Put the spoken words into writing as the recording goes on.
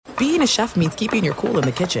being a chef means keeping your cool in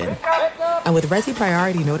the kitchen. And with Resi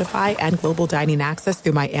Priority Notify and Global Dining Access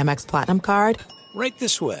through my Amex Platinum card, Right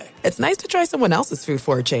this way. it's nice to try someone else's food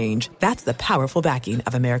for a change. That's the powerful backing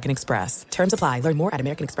of American Express. Terms apply. Learn more at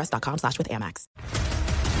americanexpress.com/withAmex.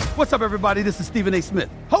 What's up, everybody? This is Stephen A. Smith,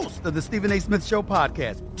 host of the Stephen A. Smith Show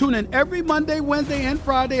podcast. Tune in every Monday, Wednesday, and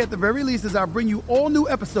Friday at the very least as I bring you all new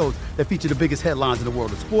episodes that feature the biggest headlines in the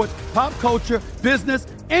world of sports, pop culture, business,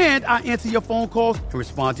 and I answer your phone calls and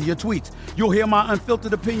respond to your tweets. You'll hear my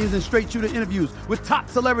unfiltered opinions and straight-shooter interviews with top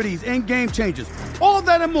celebrities and game changers. All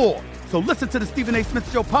that and more. So listen to the Stephen A.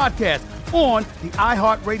 Smith Show podcast on the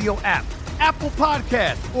iHeartRadio app, Apple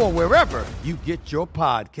Podcasts, or wherever you get your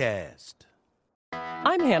podcast.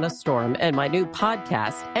 I'm Hannah Storm, and my new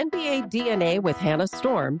podcast, NBA DNA with Hannah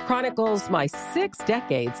Storm, chronicles my 6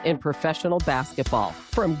 decades in professional basketball.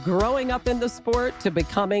 From growing up in the sport to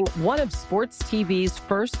becoming one of sports TV's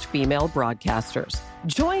first female broadcasters.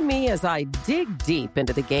 Join me as I dig deep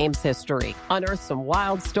into the game's history, unearth some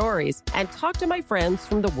wild stories, and talk to my friends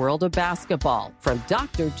from the world of basketball, from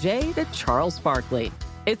Dr. J to Charles Barkley.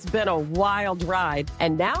 It's been a wild ride,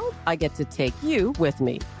 and now I get to take you with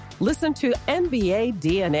me. Listen to NBA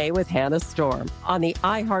DNA with Hannah Storm on the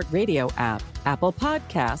iHeartRadio app, Apple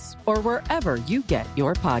Podcasts, or wherever you get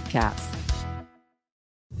your podcasts.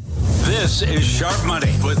 This is Sharp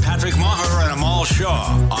Money with Patrick Maher and Amal Shaw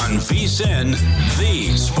on VSiN,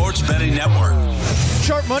 the Sports Betting Network.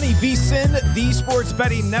 Sharp Money, VSiN, the Sports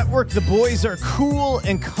Betting Network. The boys are cool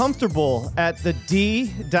and comfortable at the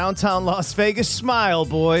D, downtown Las Vegas. Smile,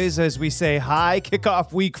 boys, as we say hi.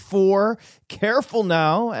 Kickoff week 4. Careful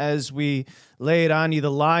now as we lay it on you.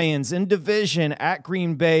 The Lions in division at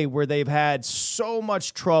Green Bay, where they've had so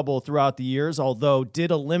much trouble throughout the years, although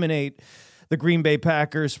did eliminate the Green Bay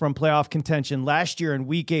Packers from playoff contention last year in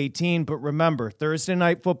Week 18. But remember, Thursday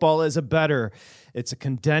Night Football is it's a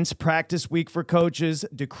condensed practice week for coaches,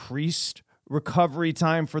 decreased recovery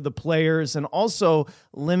time for the players, and also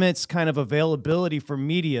limits kind of availability for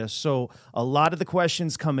media. So a lot of the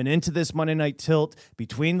questions coming into this Monday Night Tilt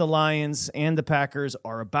between the Lions and the Packers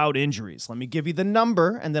are about injuries. Let me give you the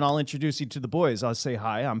number, and then I'll introduce you to the boys. I'll say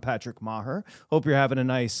hi. I'm Patrick Maher. Hope you're having a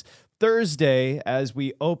nice Thursday as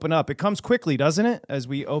we open up. It comes quickly, doesn't it? As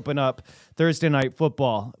we open up Thursday Night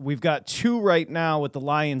Football. We've got 2 right now with the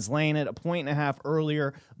Lions laying it 1.5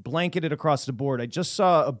 earlier, blanketed across the board. I just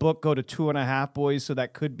saw a book go to 2.5, boys, so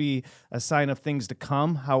that could be a sign of things to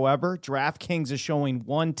come. However, DraftKings is showing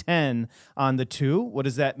 110 on the 2. What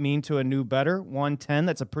does that mean to a new bettor? 110,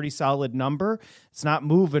 that's a pretty solid number. It's not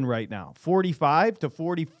moving right now. 45 to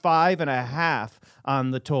 45.5 on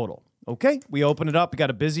the total. Okay, we open it up. We got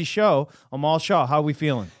a busy show. Amal Shaw, how are we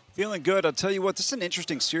feeling? Feeling good. I'll tell you what, this is an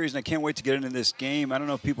interesting series, and I can't wait to get into this game. I don't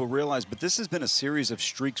know if people realize, but this has been a series of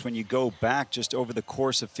streaks when you go back just over the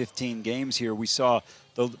course of 15 games here. We saw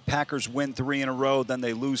the Packers win 3 in a row, then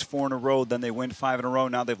they lose 4 in a row, then they win 5 in a row.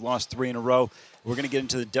 Now they've lost 3 in a row. We're going to get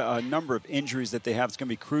into the number of injuries that they have. It's going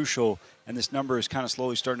to be crucial, and this number is kind of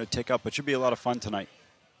slowly starting to tick up. It should be a lot of fun tonight.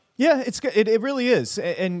 Yeah, it really is.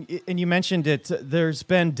 And you mentioned it. There's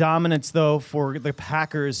been dominance, though, for the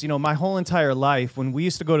Packers. You know, my whole entire life, when we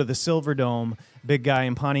used to go to the Silverdome, big guy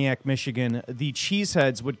in Pontiac, Michigan, the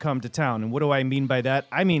cheeseheads would come to town. And what do I mean by that?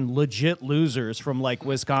 I mean legit losers from, like,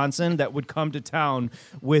 Wisconsin that would come to town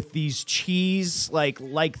with these cheese, like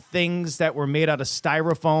things that were made out of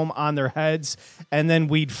styrofoam on their heads, and then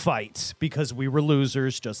we'd fight because we were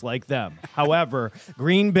losers just like them. However,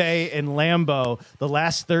 Green Bay and Lambeau, the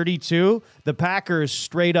last 32, the Packers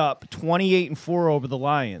straight up 28-4 over the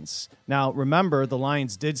Lions. Now, remember, the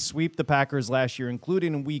Lions did sweep the Packers last year,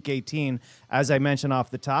 including in Week 18, as I mentioned off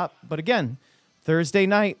the top. But again, Thursday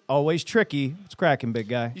night, always tricky. It's cracking, big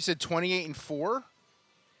guy. You said 28-4?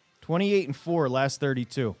 28-4, last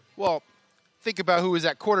 32. Well, think about who was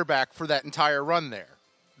at quarterback for that entire run there.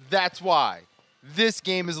 That's why. This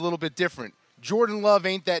game is a little bit different. Jordan Love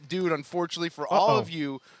ain't that dude, unfortunately, for all of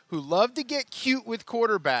you who love to get cute with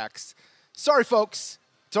quarterbacks. Sorry, folks.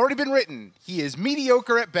 It's already been written. He is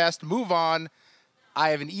mediocre at best. Move on.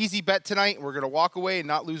 I have an easy bet tonight. We're going to walk away and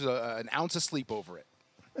not lose an ounce of sleep over it.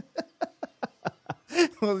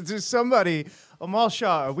 Well, there's somebody, Amal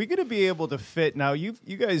Shaw, are we going to be able to fit? Now, you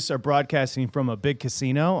guys are broadcasting from a big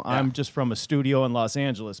casino. Yeah. I'm just from a studio in Los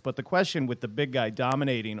Angeles. But the question with the big guy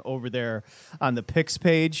dominating over there on the picks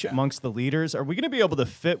page amongst the leaders, are we going to be able to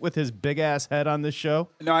fit with his big-ass head on this show?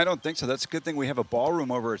 No, I don't think so. That's a good thing we have a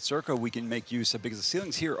ballroom over at Circa we can make use of because the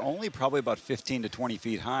ceilings here are only probably about 15 to 20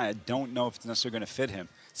 feet high. I don't know if it's necessarily going to fit him.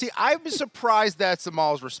 See, I'm surprised that's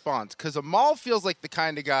Amal's response because Amal feels like the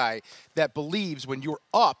kind of guy that believes when you're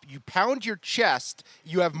up, you pound your chest chest,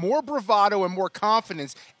 you have more bravado and more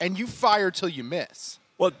confidence, and you fire till you miss.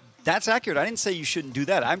 Well, that's accurate. I didn't say you shouldn't do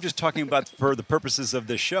that. I'm just talking about for the purposes of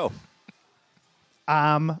this show.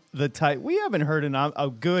 I'm the type. We haven't heard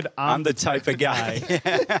a good I'm the type of guy.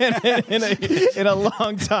 in a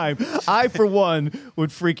long time. I, for one, would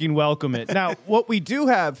freaking welcome it. Now, what we do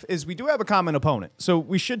have is we do have a common opponent, so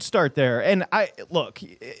we should start there. And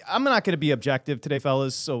I'm not going to be objective today,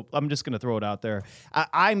 fellas, so I'm just going to throw it out there.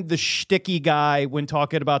 I'm the shticky guy when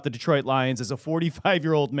talking about the Detroit Lions as a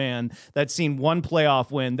 45-year-old man that's seen one playoff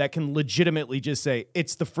win that can legitimately just say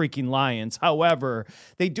it's the freaking Lions. However,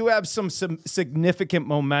 they do have some significant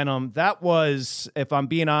momentum. That was, if I'm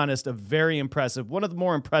being honest, a very impressive, one of the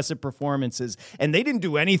more impressive performances. And they didn't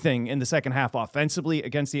do anything in the second half offensively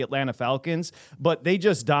against the Atlanta Falcons, but they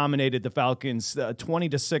just dominated the Falcons.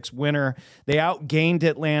 20-6 winner. They outgained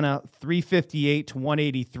Atlanta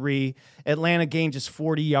 358-183. Atlanta gained just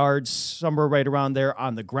 40 yards, somewhere right around there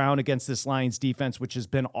on the ground against this Lions defense, which has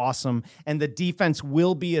been awesome. And the defense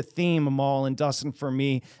will be a theme, Amal and Dustin, for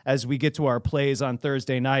me as we get to our plays on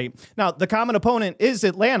Thursday night. Now, the common opponent is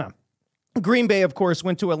Atlanta. Green Bay, of course,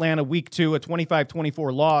 went to Atlanta week 2, a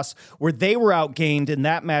 25-24 loss, where they were outgained in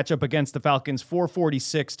that matchup against the Falcons,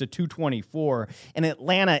 446-224. And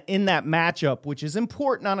Atlanta in that matchup, which is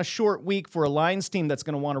important on a short week for a Lions team that's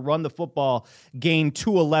going to want to run the football, gained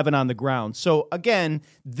 211 on the ground. So, again,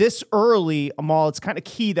 this early, Amal, it's kind of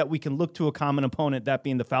key that we can look to a common opponent, that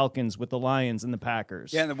being the Falcons with the Lions and the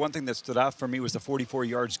Packers. Yeah, and the one thing that stood out for me was the 44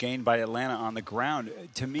 yards gained by Atlanta on the ground.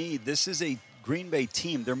 To me, this is a Green Bay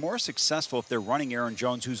team. They're more successful if they're running Aaron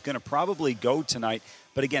Jones, who's going to probably go tonight.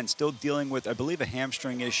 But again, still dealing with, I believe, a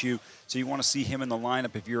hamstring issue. So you want to see him in the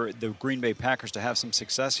lineup if you're the Green Bay Packers to have some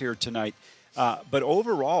success here tonight. But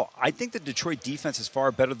overall, I think the Detroit defense is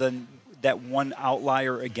far better than that one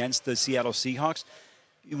outlier against the Seattle Seahawks.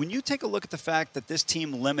 When you take a look at the fact that this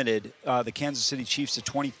team limited the Kansas City Chiefs to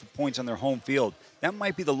 20 points on their home field, that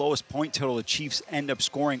might be the lowest point total the Chiefs end up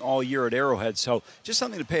scoring all year at Arrowhead. So just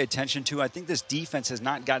something to pay attention to. I think this defense has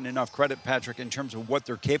not gotten enough credit, Patrick, in terms of what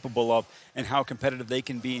they're capable of and how competitive they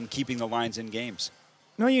can be in keeping the Lions in games.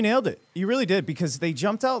 No, you nailed it. You really did, because they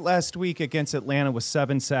jumped out last week against Atlanta with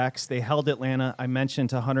 7 sacks. They held Atlanta, I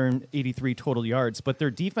mentioned, to 183 total yards. But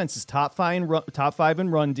their defense is top 5 in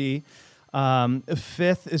run D.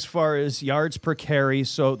 5th as far as yards per carry,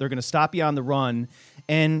 so they're going to stop you on the run.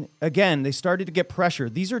 And again, they started to get pressure.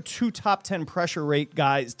 These are 2 top 10 pressure rate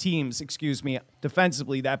teams,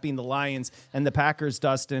 defensively, that being the Lions and the Packers,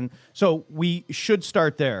 Dustin. So we should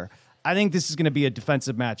start there. I think this is going to be a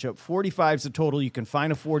defensive matchup. 45 is the total. You can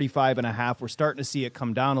find a 45.5. We're starting to see it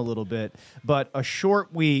come down a little bit, but a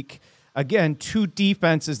short week. Again, 2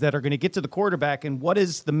 defenses that are going to get to the quarterback. And what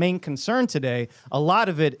is the main concern today? A lot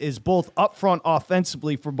of it is both up front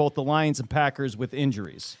offensively for both the Lions and Packers with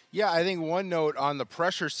injuries. Yeah, I think one note on the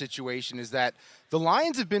pressure situation is that the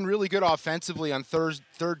Lions have been really good offensively on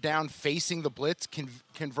third down facing the blitz,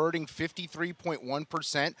 converting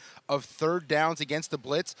 53.1% of third downs against the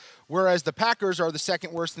blitz, whereas the Packers are the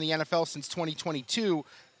second worst in the NFL since 2022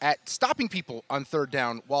 at stopping people on third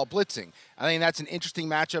down while blitzing. I think that's an interesting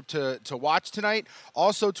matchup to watch tonight.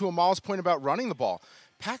 Also, to Amal's point about running the ball,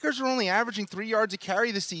 Packers are only averaging 3 yards a carry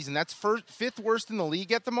this season. That's 5th worst in the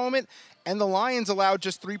league at the moment. And the Lions allowed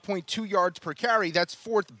just 3.2 yards per carry. That's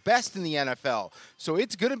 4th best in the NFL. So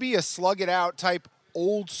it's going to be a slug-it-out type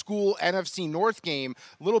old school NFC North game,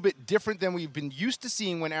 a little bit different than we've been used to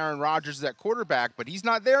seeing when Aaron Rodgers is at quarterback, but he's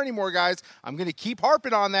not there anymore, guys. I'm going to keep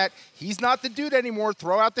harping on that. He's not the dude anymore.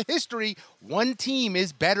 Throw out the history. One team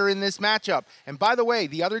is better in this matchup. And by the way,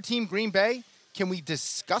 the other team, Green Bay, can we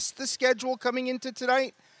discuss the schedule coming into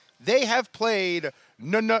tonight? They have played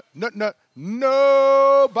nobody.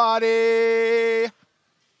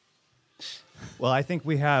 Well, I think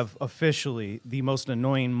we have officially the most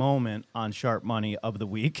annoying moment on Sharp Money of the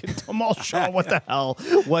week. Amal Shaw, what the hell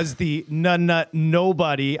was the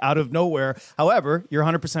nobody out of nowhere? However, you're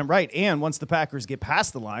 100% right. And once the Packers get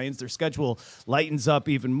past the Lions, their schedule lightens up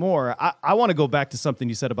even more. I want to go back to something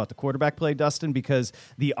you said about the quarterback play, Dustin, because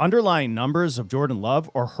the underlying numbers of Jordan Love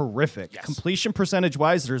are horrific. Yes. Completion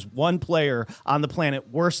percentage-wise, there's one player on the planet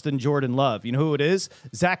worse than Jordan Love. You know who it is?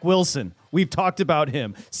 Zach Wilson. We've talked about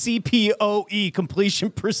him. CPOE,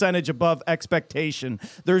 completion percentage above expectation.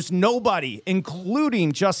 There's nobody,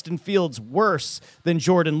 including Justin Fields, worse than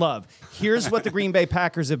Jordan Love. Here's what the Green Bay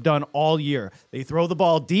Packers have done all year. They throw the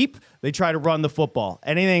ball deep. They try to run the football.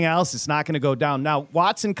 Anything else, it's not going to go down. Now,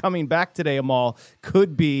 Watson coming back today, Amal,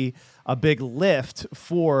 could be a big lift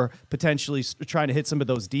for potentially trying to hit some of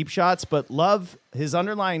those deep shots. But Love, his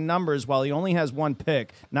underlying numbers, while he only has one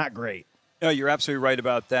pick, not great. No, you're absolutely right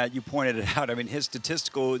about that. You pointed it out. I mean, his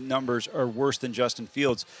statistical numbers are worse than Justin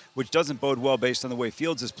Fields, which doesn't bode well based on the way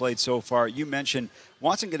Fields has played so far. You mentioned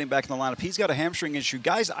Watson getting back in the lineup. He's got a hamstring issue.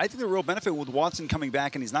 Guys, I think the real benefit with Watson coming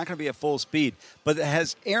back, and he's not going to be at full speed, but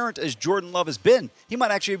as errant as Jordan Love has been, he might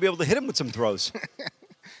actually be able to hit him with some throws.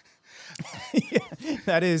 Yeah,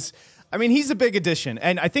 that is... I mean, he's a big addition.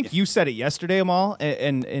 And I think you said it yesterday, Amal,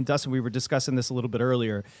 and Dustin, we were discussing this a little bit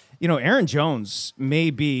earlier. You know, Aaron Jones may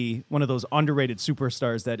be one of those underrated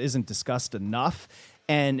superstars that isn't discussed enough.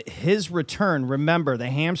 And his return, remember, the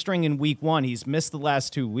hamstring in week 1, he's missed the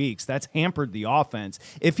last 2 weeks. That's hampered the offense.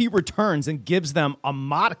 If he returns and gives them a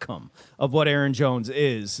modicum of what Aaron Jones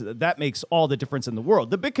is, that makes all the difference in the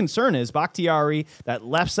world. The big concern is Bakhtiari, that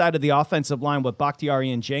left side of the offensive line with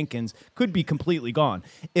Bakhtiari and Jenkins, could be completely gone.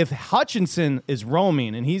 If Hutchinson is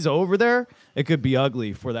roaming and he's over there, it could be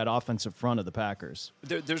ugly for that offensive front of the Packers.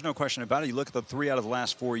 There's no question about it. You look at the 3 out of the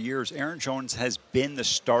last 4 years, Aaron Jones has been the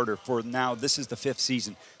starter for now. This is the 5th season.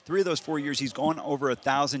 3 of those 4 years, he's gone over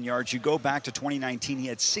 1,000 yards. You go back to 2019, he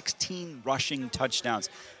had 16 rushing touchdowns.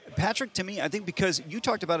 Patrick, to me, I think because you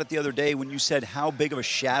talked about it the other day when you said how big of a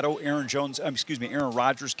shadow Aaron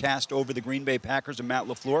Rodgers cast over the Green Bay Packers and Matt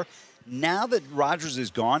LaFleur. Now that Rodgers is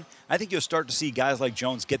gone, I think you'll start to see guys like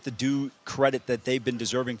Jones get the due credit that they've been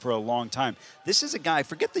deserving for a long time. This is a guy,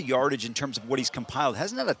 forget the yardage in terms of what he's compiled,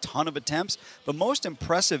 hasn't had a ton of attempts, but most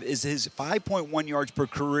impressive is his 5.1 yards per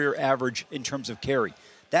career average in terms of carry.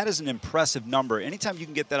 That is an impressive number. Anytime you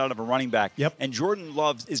can get that out of a running back. Yep. And Jordan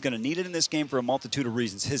Love is going to need it in this game for a multitude of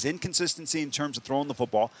reasons. His inconsistency in terms of throwing the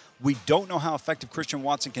football. We don't know how effective Christian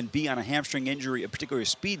Watson can be on a hamstring injury, a particular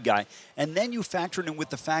speed guy. And then you factor it in with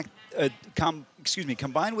the fact,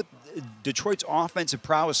 combined with Detroit's offensive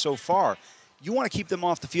prowess so far, you want to keep them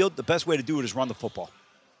off the field. The best way to do it is run the football.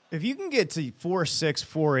 If you can get to 4.6,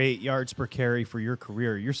 4.8 yards per carry for your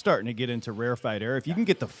career, you're starting to get into rarefied air. If you can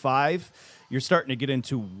get to 5, you're starting to get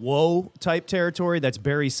into whoa-type territory. That's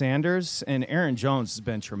Barry Sanders, and Aaron Jones has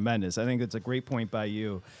been tremendous. I think that's a great point by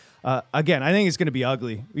you. Again, I think it's going to be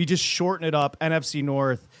ugly. We just shorten it up, NFC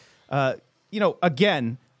North.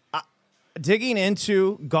 Digging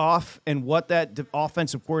into Goff and what that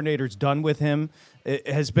offensive coordinator's done with him, it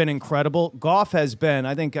has been incredible. Goff has been,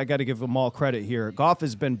 I think I got to give them all credit here. Goff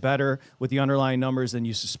has been better with the underlying numbers than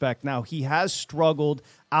you suspect. Now, he has struggled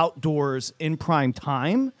outdoors in prime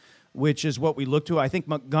time, which is what we look to. I think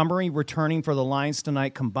Montgomery returning for the Lions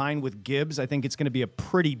tonight combined with Gibbs, I think it's going to be a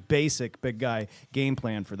pretty basic big guy game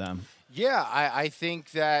plan for them. Yeah, I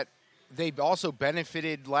think that they also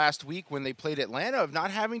benefited last week when they played Atlanta of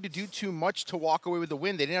not having to do too much to walk away with the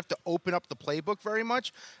win. They didn't have to open up the playbook very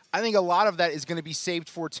much. I think a lot of that is going to be saved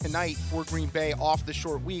for tonight for Green Bay off the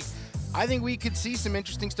short week. I think we could see some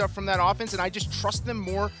interesting stuff from that offense, and I just trust them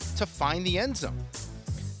more to find the end zone.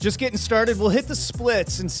 Just getting started. We'll hit the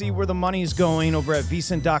splits and see where the money's going over at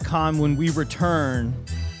vsin.com when we return.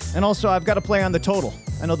 And also, I've got a play on the total.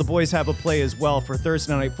 I know the boys have a play as well for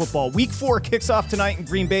Thursday Night Football. Week 4 kicks off tonight in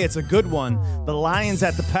Green Bay. It's a good one. The Lions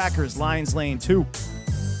at the Packers. Lions lane 2.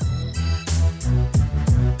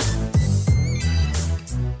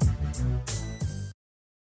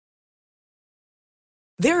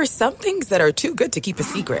 There are some things that are too good to keep a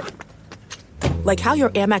secret. Like how your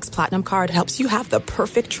Amex Platinum card helps you have the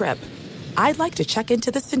perfect trip. I'd like to check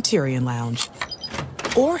into the Centurion Lounge.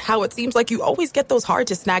 Or how it seems like you always get those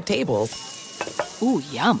hard-to-snag tables. Ooh,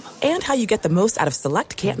 yum. And how you get the most out of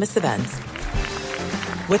select can't-miss events.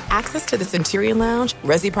 With access to the Centurion Lounge,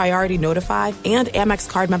 Resi Priority Notify, and Amex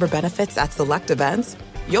card member benefits at select events,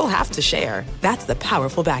 you'll have to share. That's the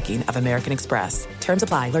powerful backing of American Express. Terms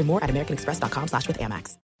apply. Learn more at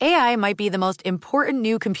americanexpress.com/withAmex. AI might be the most important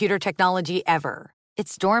new computer technology ever.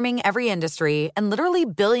 It's storming every industry, and literally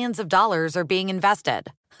billions of dollars are being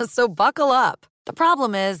invested. So buckle up. The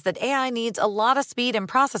problem is that AI needs a lot of speed and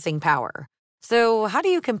processing power. So how do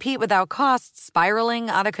you compete without costs spiraling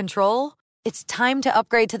out of control? It's time to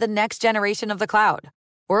upgrade to the next generation of the cloud.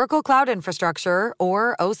 Oracle Cloud Infrastructure,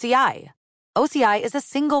 or OCI. OCI is a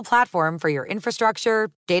single platform for your infrastructure,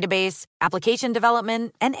 database, application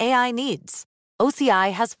development, and AI needs.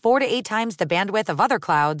 OCI has 4 to 8 times the bandwidth of other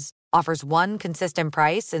clouds, offers one consistent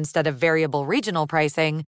price instead of variable regional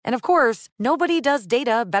pricing, and of course, nobody does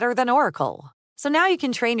data better than Oracle. So now you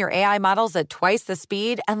can train your AI models at twice the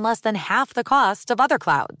speed and less than half the cost of other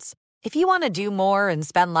clouds. If you want to do more and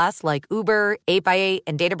spend less like Uber, 8x8,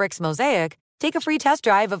 and Databricks Mosaic, take a free test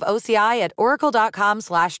drive of OCI at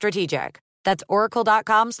oracle.com/strategic. That's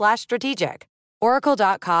oracle.com/strategic.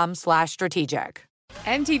 Oracle.com/strategic.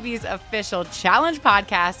 MTV's official Challenge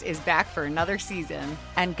podcast is back for another season.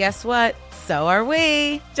 And guess what? So are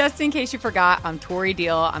we. Just in case you forgot, I'm Tori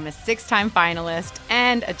Deal. I'm a 6-time finalist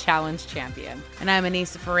and a Challenge champion. And I'm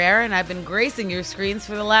Anissa Ferreira, and I've been gracing your screens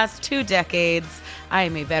for the last 2 decades. I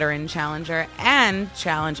am a veteran challenger and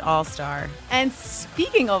Challenge All-Star. And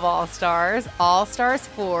speaking of All-Stars, All-Stars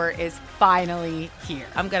 4 is finally here.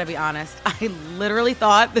 I'm going to be honest. I literally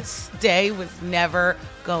thought this day was never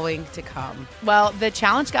going to come. Well, the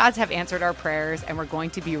Challenge gods have answered our prayers, and we're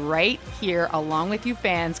going to be right here along with you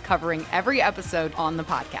fans covering every episode on the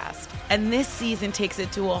podcast. And this season takes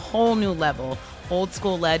it to a whole new level. Old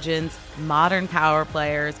school legends, modern power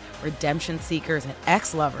players, redemption seekers, and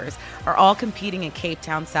ex-lovers are all competing in Cape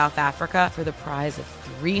Town, South Africa for the prize of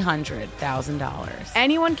 $300,000.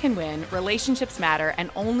 Anyone can win, relationships matter,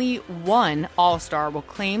 and only one All-Star will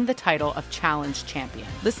claim the title of Challenge champion.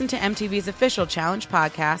 Listen to MTV's official Challenge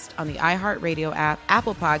podcast on the iHeartRadio app,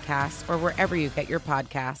 Apple Podcasts, or wherever you get your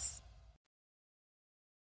podcasts.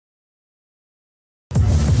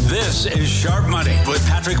 This is Sharp Money with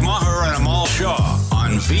Patrick Maher and Amal Shaw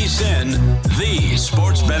on VSiN, the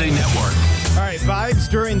Sports Betting Network. All right,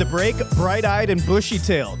 vibes during the break, bright-eyed and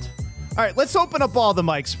bushy-tailed. All right, let's open up all the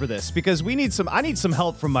mics for this because I need some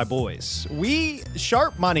help from my boys.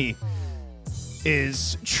 Sharp Money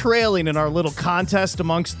is trailing in our little contest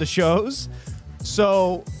amongst the shows.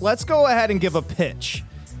 So let's go ahead and give a pitch.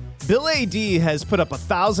 Bill A.D. has put up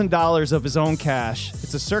 $1,000 of his own cash.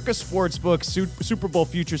 It's a Circus Sportsbook Super Bowl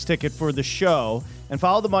futures ticket for the show. And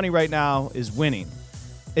Follow the Money right now is winning.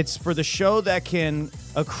 It's for the show that can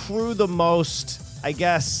accrue the most, I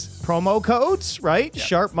guess, promo codes, right? Yep.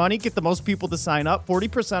 Sharp Money, get the most people to sign up.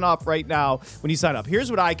 40% off right now when you sign up.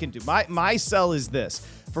 Here's what I can do. My sell is this.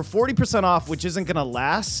 For 40% off, which isn't going to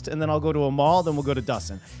last, and then I'll go to a mall, then we'll go to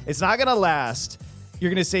Dustin. It's not going to last. You're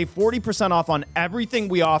going to save 40% off on everything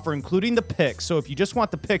we offer, including the picks. So if you just want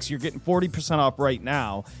the picks, you're getting 40% off right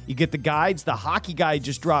now. You get the guides. The hockey guide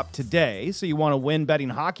just dropped today, so you want to win betting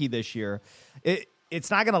hockey this year. It's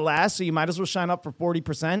not going to last, so you might as well sign up for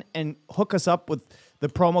 40% and hook us up with the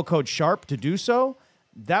promo code SHARP to do so.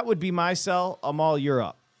 That would be my sell. Amal, you're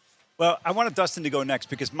up. Well, I wanted Dustin to go next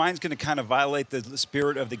because mine's going to kind of violate the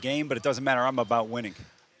spirit of the game, but it doesn't matter. I'm about winning.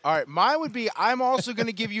 All right, mine would be I'm also going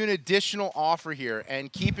to give you an additional offer here,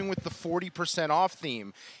 and keeping with the 40% off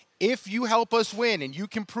theme. If you help us win and you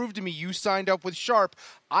can prove to me you signed up with Sharp,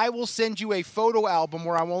 I will send you a photo album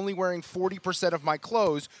where I'm only wearing 40% of my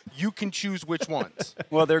clothes. You can choose which ones.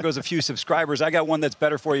 Well, there goes a few subscribers. I got one that's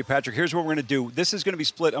better for you, Patrick. Here's what we're going to do. This is going to be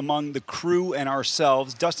split among the crew and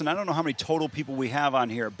ourselves. Dustin, I don't know how many total people we have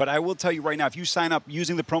on here, but I will tell you right now, if you sign up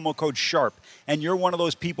using the promo code SHARP and you're one of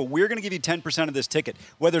those people, we're going to give you 10% of this ticket.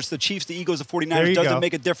 Whether it's the Chiefs, the Eagles, the 49ers, doesn't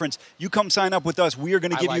make a difference. You come sign up with us, we are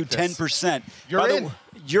going to give you 10%. You're in.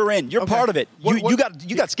 You're in. You're part of it. You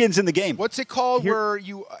got skins in the game. What's it called where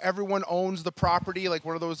everyone owns the property, like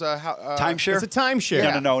one of those timeshare? It's a timeshare.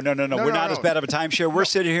 Yeah. No. We're not as bad of a timeshare. We're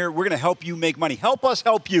sitting here. We're going to help you make money. Help us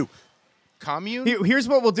help you. Commune? Here's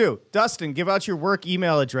what we'll do. Dustin, give out your work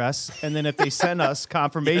email address, and then if they send us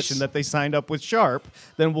confirmation that they signed up with Sharp,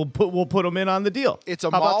 then we'll put them in on the deal. It's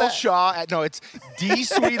Amal Shaw. It's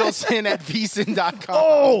dsweetelson at vsin.com.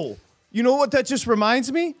 Oh, you know what that just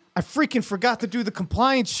reminds me? I freaking forgot to do the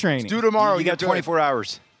compliance training. It's due tomorrow. You got 24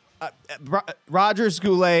 hours. Rogers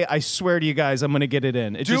Goulet, I swear to you guys, I'm going to get it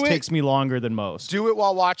in. It just takes me longer than most. Do it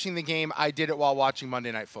while watching the game. I did it while watching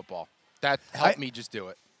Monday Night Football. That helped me just do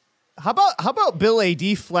it. How about Bill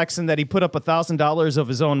A.D. flexing that he put up $1,000 of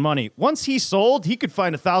his own money? Once he sold, he could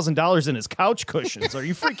find $1,000 in his couch cushions. Are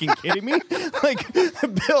you freaking kidding me?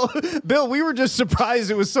 Bill, we were just surprised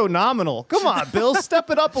it was so nominal. Come on, Bill, step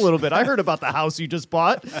it up a little bit. I heard about the house you just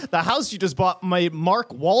bought. The house you just bought, my Mark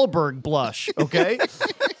Wahlberg blush, okay?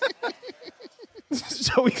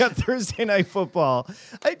 So we got Thursday Night Football.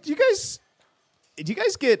 Do you guys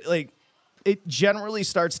get, it generally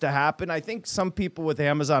starts to happen. I think some people with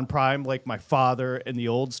Amazon Prime, like my father and the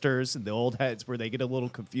oldsters and the old heads, where they get a little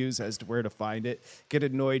confused as to where to find it, get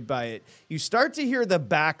annoyed by it. You start to hear the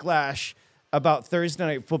backlash about Thursday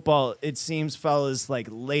Night Football, it seems, fellas,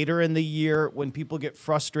 later in the year when people get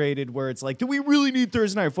frustrated where it's like, do we really need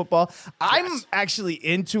Thursday Night Football? Yes. I'm actually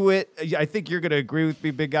into it. I think you're going to agree with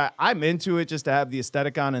me, big guy. I'm into it just to have the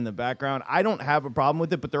aesthetic on in the background. I don't have a problem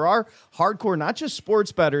with it, but there are hardcore, not just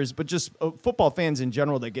sports bettors, but just football fans in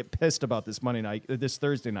general that get pissed about this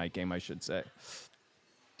Thursday night game, I should say.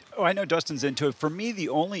 Oh, I know Dustin's into it. For me, the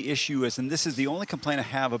only issue is, and this is the only complaint I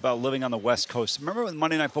have about living on the West Coast. Remember when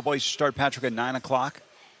Monday Night Football used to start, Patrick, at 9 o'clock?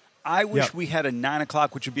 I wish we had a 9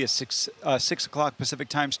 o'clock, which would be a 6 o'clock Pacific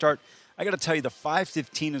time start. I got to tell you, the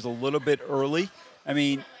 5:15 is a little bit early I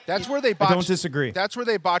mean, that's where they botched. I don't disagree. That's where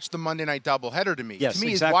they botched the Monday night doubleheader to me. Yes, to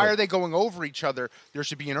me, exactly. is why are they going over each other? There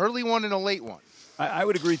should be an early one and a late one. I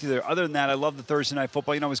would agree with you there. Other than that, I love the Thursday night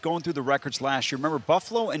football. I was going through the records last year. Remember,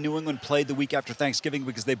 Buffalo and New England played the week after Thanksgiving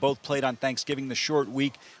because they both played on Thanksgiving, the short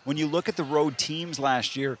week. When you look at the road teams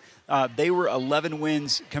last year, they were 11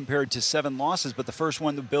 wins compared to 7 losses. But the first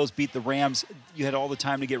one, the Bills beat the Rams. You had all the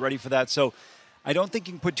time to get ready for that. So I don't think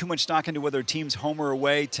you can put too much stock into whether a team's home or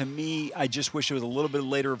away. To me, I just wish it was a little bit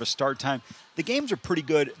later of a start time. The games are pretty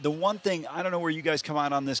good. The one thing, I don't know where you guys come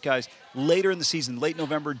out on this, guys, later in the season, late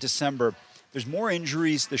November, December, there's more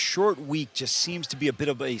injuries. The short week just seems to be a bit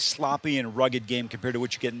of a sloppy and rugged game compared to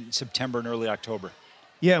what you get in September and early October.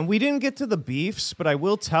 Yeah, and we didn't get to the beefs, but I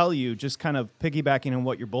will tell you, just kind of piggybacking on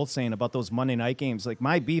what you're both saying about those Monday night games, like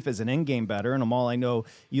my beef is an in-game bettor, and Amal, I know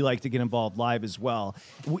you like to get involved live as well.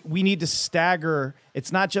 We need to stagger.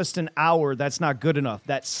 It's not just an hour. That's not good enough.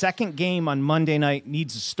 That second game on Monday night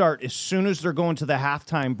needs to start as soon as they're going to the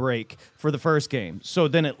halftime break for the first game. So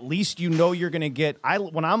then at least you know you're going to get –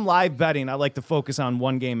 when I'm live betting, I like to focus on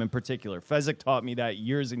one game in particular. Fezzik taught me that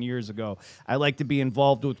years and years ago. I like to be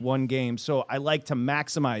involved with one game. So I like to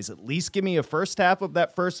maximize. At least give me a first half of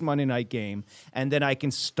that first Monday night game, and then I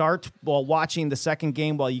can start while watching the second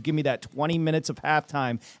game while you give me that 20 minutes of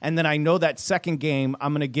halftime, and then I know that second game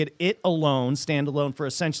I'm going to get it alone, standalone, for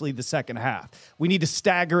essentially the second half. We need to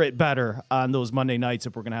stagger it better on those Monday nights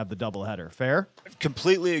if we're going to have the doubleheader. Fair?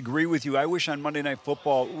 Completely agree with you. I wish on Monday Night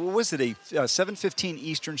Football, what was it, a 7:15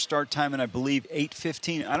 Eastern start time and I believe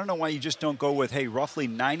 8:15? I don't know why you just don't go with, hey, roughly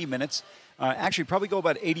 90 minutes. Actually, probably go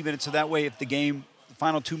about 80 minutes, so that way if the game –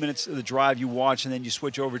 final 2 minutes of the drive you watch and then you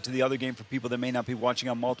switch over to the other game for people that may not be watching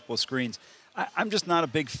on multiple screens. I'm just not a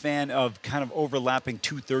big fan of kind of overlapping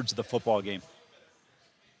 2/3 of the football game.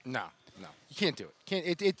 No, you can't do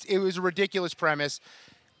it. It was a ridiculous premise.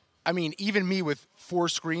 I mean, even me with 4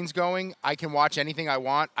 screens going, I can watch anything I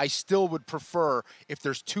want. I still would prefer if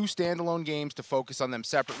there's 2 standalone games to focus on them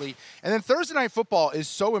separately. And then Thursday Night Football is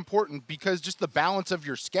so important because just the balance of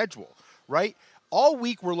your schedule, right? All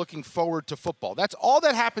week we're looking forward to football. That's all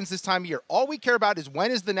that happens this time of year. All we care about is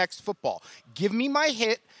when is the next football. Give me my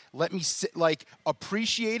hit, let me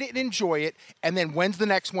appreciate it and enjoy it, and then when's the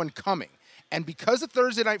next one coming? And because of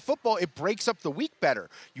Thursday Night Football, it breaks up the week better.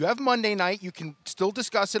 You have Monday night. You can still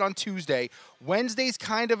discuss it on Tuesday. Wednesday's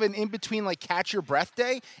kind of an in-between, catch your breath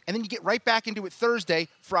day. And then you get right back into it Thursday,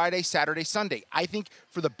 Friday, Saturday, Sunday. I think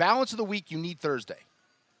for the balance of the week, you need Thursday.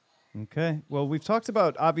 Okay. Well, we've talked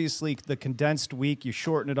about, obviously, the condensed week. You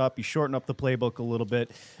shorten it up. You shorten up the playbook a little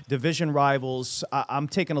bit. Division rivals. I'm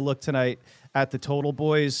taking a look tonight at the total,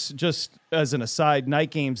 boys. Just as an aside, night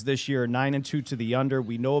games this year, 9-2 to the under.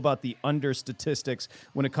 We know about the under statistics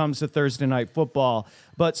when it comes to Thursday night football.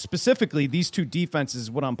 But specifically, these two defenses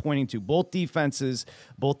is what I'm pointing to. Both defenses,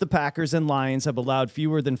 both the Packers and Lions, have allowed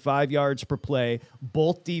fewer than 5 yards per play.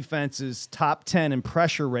 Both defenses top 10 in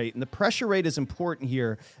pressure rate. And the pressure rate is important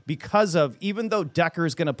here because of, even though Decker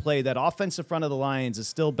is going to play, that offensive front of the Lions is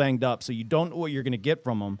still banged up, so you don't know what you're going to get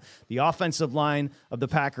from them. The offensive line of the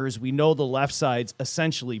Packers, we know the left side's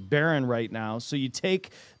essentially barren right now. So you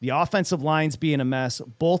take the offensive lines being a mess,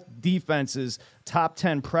 both defenses top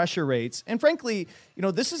 10 pressure rates. And frankly,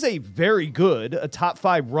 this is a very good, a top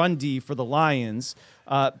 5 run D for the Lions,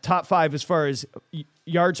 top 5 as far as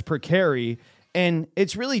yards per carry. And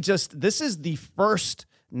it's really just, this is the first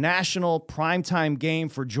national primetime game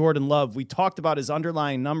for Jordan Love. We talked about his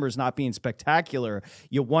underlying numbers not being spectacular.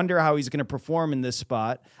 You wonder how he's going to perform in this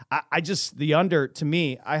spot. The under, to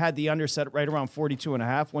me, I had the under set right around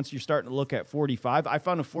 42.5. Once you're starting to look at 45, I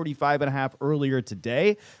found a 45.5 earlier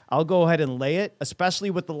today. I'll go ahead and lay it, especially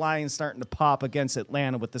with the Lions starting to pop against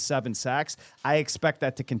Atlanta with the 7 sacks. I expect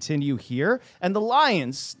that to continue here. And the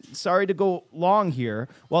Lions, sorry to go long here,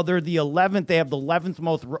 while they're the 11th, they have the 11th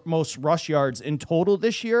most rush yards in total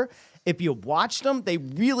this year. If you watched them, they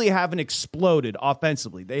really haven't exploded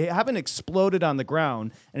offensively. They haven't exploded on the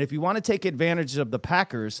ground. And if you want to take advantage of the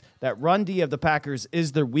Packers, that run D of the Packers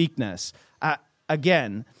is their weakness.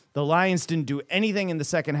 Again, the Lions didn't do anything in the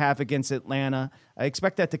second half against Atlanta. I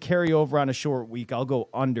expect that to carry over on a short week. I'll go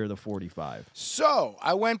under the 45. So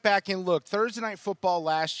I went back and looked. Thursday Night Football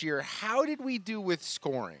last year, how did we do with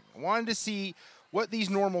scoring? I wanted to see what these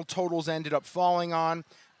normal totals ended up falling on.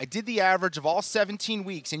 I did the average of all 17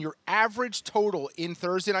 weeks, and your average total in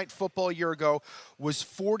Thursday Night Football a year ago was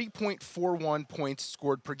 40.41 points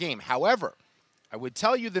scored per game. However, I would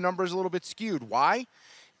tell you the number is a little bit skewed. Why?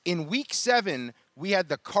 In Week 7, we had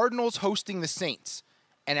the Cardinals hosting the Saints,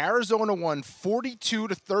 and Arizona won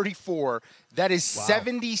 42-34. That is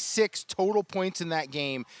 76 total points in that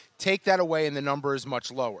game. Take that away, and the number is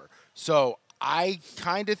much lower. So I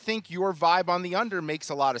kind of think your vibe on the under makes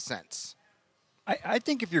a lot of sense. I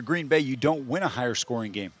think if you're Green Bay, you don't win a higher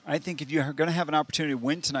scoring game. I think if you're going to have an opportunity to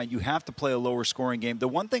win tonight, you have to play a lower scoring game. The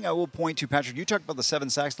one thing I will point to, Patrick, you talked about the 7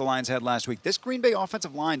 sacks the Lions had last week. This Green Bay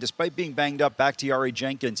offensive line, despite being banged up, back to Yari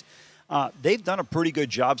Jenkins, they've done a pretty good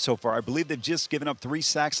job so far. I believe they've just given up 3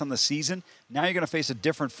 sacks on the season. Now you're going to face a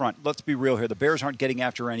different front. Let's be real here. The Bears aren't getting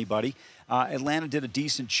after anybody. Atlanta did a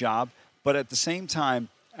decent job, but at the same time,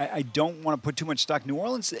 I don't want to put too much stock. New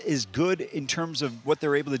Orleans is good in terms of what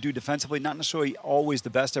they're able to do defensively, not necessarily always the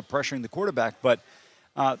best at pressuring the quarterback, but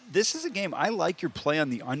this is a game. I like your play on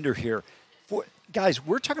the under here. Guys,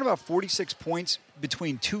 we're talking about 46 points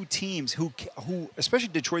between two teams who, especially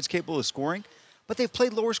Detroit's capable of scoring, but they've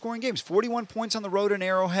played lower scoring games. 41 points on the road in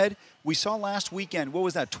Arrowhead. We saw last weekend,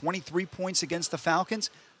 23 points against the Falcons.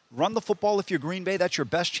 Run the football if you're Green Bay. That's your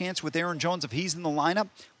best chance with Aaron Jones if he's in the lineup.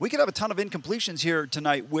 We could have a ton of incompletions here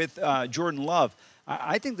tonight with Jordan Love.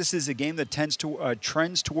 I think this is a game that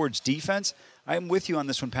trends towards defense. I'm with you on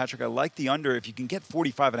this one, Patrick. I like the under. If you can get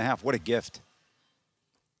 45.5, what a gift.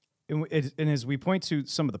 And as we point to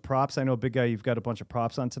some of the props, I know, Big Guy, you've got a bunch of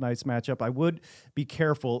props on tonight's matchup. I would be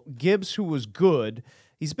careful. Gibbs, who was good,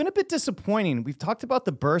 he's been a bit disappointing. We've talked about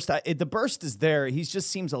the burst. The burst is there. He just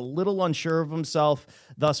seems a little unsure of himself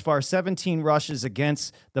thus far. 17 rushes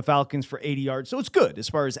against the Falcons for 80 yards. So it's good as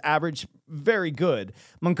far as average, very good.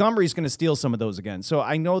 Montgomery's going to steal some of those again. So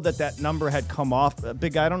I know that number had come off.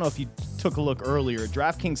 Big Guy, I don't know if you took a look earlier.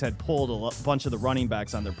 DraftKings had pulled a bunch of the running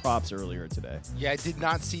backs on their props earlier today. Yeah, I did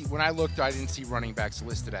not see. When I looked, I didn't see running backs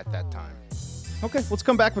listed at that time. Okay, let's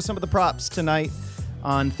come back with some of the props tonight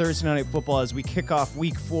on Thursday Night Football as we kick off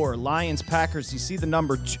Week 4. Lions, Packers, you see the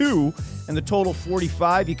number 2 and the total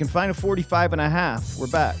 45. You can find a 45.5. We're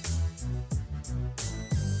back.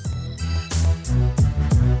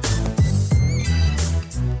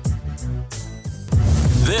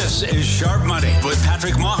 This is Sharp Money with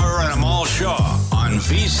Patrick Maher and Amal Shaw on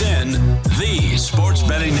VSiN, the Sports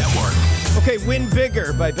Betting Network. Okay, win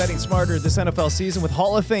bigger by betting smarter this NFL season with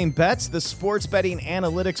Hall of Fame Bets, the sports betting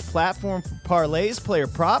analytics platform for parlays, player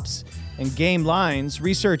props, and game lines.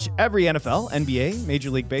 Research every NFL, NBA, Major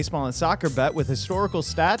League Baseball, and soccer bet with historical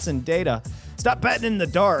stats and data. Stop betting in the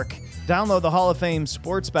dark. Download the Hall of Fame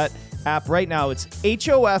Sports Bet app right now. It's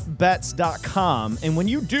hofbets.com. And when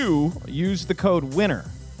you do, use the code WINNER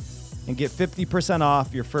and get 50%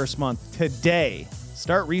 off your first month today.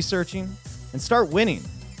 Start researching and start winning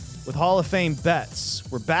with Hall of Fame Bets.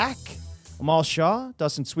 We're back. Amal Shaw,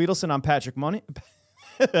 Dustin Sweetelson. I'm Patrick Money.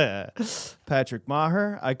 Patrick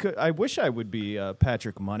Maher. I wish I would be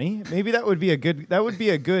Patrick Money. Maybe that would be a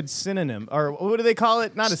good synonym. Or what do they call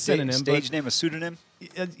it? Not a synonym. Stage name, a pseudonym?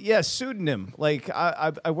 Yeah, pseudonym. Like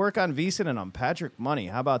I work on VSiN and I'm Patrick Money.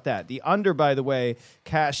 How about that? The under, by the way,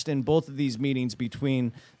 cashed in both of these meetings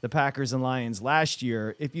between the Packers and Lions last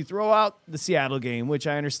year. If you throw out the Seattle game, which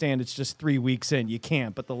I understand it's just 3 weeks in, you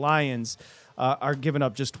can't. But the Lions are giving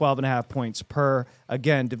up just 12.5 points per.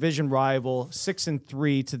 Again, division rival,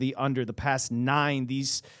 6-3 to the under. The past 9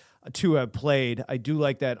 these two have played. I do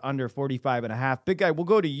like that under 45.5. Big Guy, we'll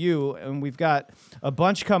go to you, and we've got a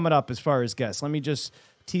bunch coming up as far as guests. Let me just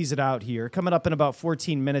tease it out here. Coming up in about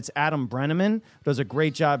 14 minutes, Adam Brenneman does a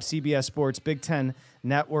great job, CBS Sports, Big Ten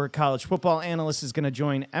Network, college football analyst, is going to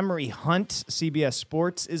join. Emery Hunt, CBS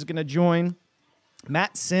Sports, is going to join.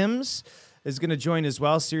 Matt Sims is going to join as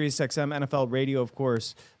well, SiriusXM, NFL Radio, of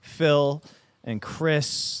course. Phil and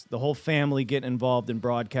Chris, the whole family getting involved in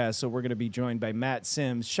broadcast, so we're going to be joined by Matt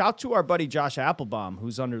Sims. Shout to our buddy Josh Applebaum,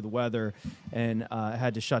 who's under the weather and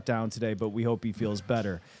had to shut down today, but we hope he feels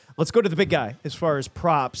better. Let's go to the big guy as far as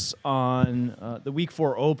props on the Week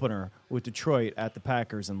 4 opener with Detroit at the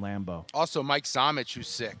Packers and Lambeau. Also, Mike Somich, who's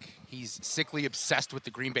sick. He's sickly obsessed with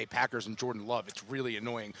the Green Bay Packers and Jordan Love. It's really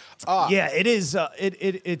annoying. Yeah, it is.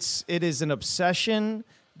 It is an obsession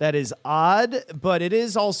that is odd, but it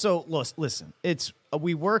is also, listen,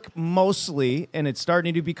 we work mostly, and it's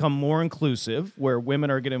starting to become more inclusive, where women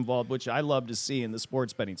are getting involved, which I love to see in the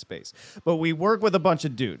sports betting space. But we work with a bunch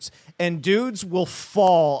of dudes, and dudes will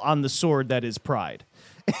fall on the sword that is pride.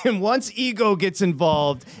 And once ego gets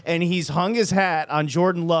involved and he's hung his hat on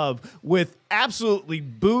Jordan Love with absolutely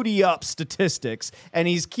booty up statistics, and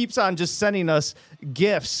he keeps on just sending us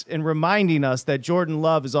gifts and reminding us that Jordan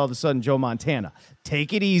Love is all of a sudden Joe Montana.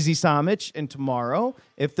 Take it easy, Somich. And tomorrow,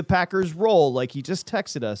 if the Packers roll like he just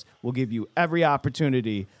texted us, we'll give you every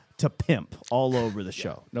opportunity to pimp all over the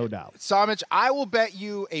show, no doubt. Samich, I will bet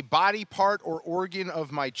you a body part or organ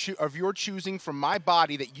of your choosing from my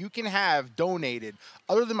body that you can have donated,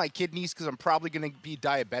 other than my kidneys, because I'm probably going to be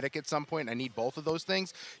diabetic at some point. I need both of those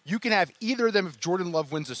things. You can have either of them if Jordan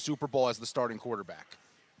Love wins a Super Bowl as the starting quarterback.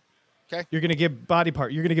 Okay? You're going to give body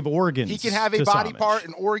part. You're going to give organs. He can have a body part,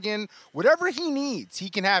 an organ, whatever he needs. He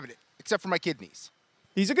can have it, except for my kidneys.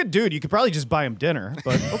 He's a good dude. You could probably just buy him dinner,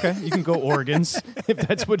 but okay, you can go organs if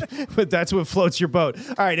that's what floats your boat.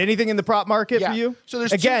 All right, anything in the prop market for you? So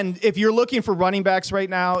there's if you're looking for running backs right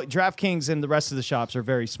now, DraftKings and the rest of the shops are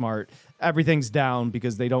very smart. Everything's down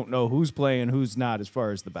because they don't know who's playing, who's not as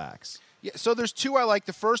far as the backs. Yeah, so there's two I like.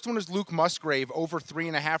 The first one is Luke Musgrave, over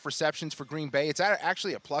 3.5 receptions for Green Bay. It's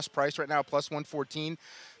actually a plus price right now, plus 114.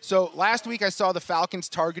 So last week I saw the Falcons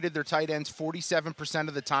targeted their tight ends 47%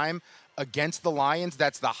 of the time against the Lions.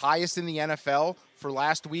 That's the highest in the NFL for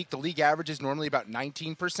last week. The league average is normally about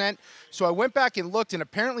 19%. So I went back and looked, and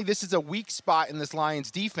apparently this is a weak spot in this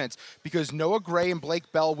Lions defense because Noah Gray and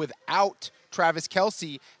Blake Bell without Travis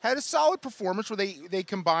Kelce had a solid performance where they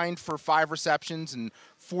combined for 5 receptions and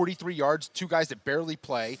 43 yards, 2 guys that barely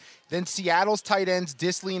play. Then Seattle's tight ends,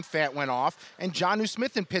 Disley and Fant, went off, and Jonnu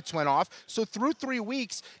Smith and Pitts went off. So through 3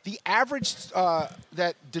 weeks, the average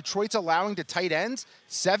that Detroit's allowing to tight ends,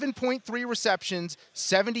 7.3 receptions,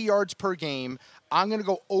 70 yards per game. I'm going to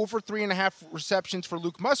go over 3.5 receptions for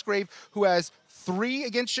Luke Musgrave, who has 3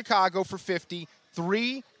 against Chicago for 50,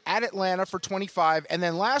 3 at Atlanta for 25, and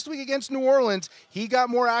then last week against New Orleans, he got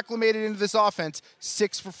more acclimated into this offense,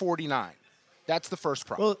 6 for 49. That's the first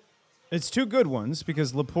prop. Well, it's 2 good ones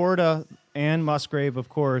because Laporta and Musgrave, of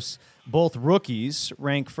course, both rookies,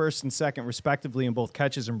 rank first and second respectively in both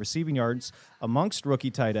catches and receiving yards amongst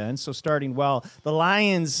rookie tight ends. So starting well. The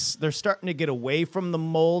Lions, they're starting to get away from the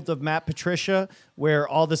mold of Matt Patricia, where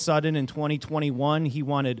all of a sudden in 2021 he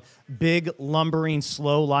wanted big, lumbering,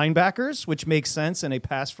 slow linebackers, which makes sense in a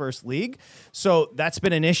pass-first league. So that's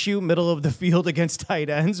been an issue, middle of the field against tight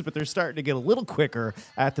ends, but they're starting to get a little quicker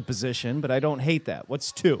at the position, but I don't hate that.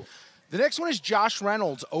 What's 2? The next one is Josh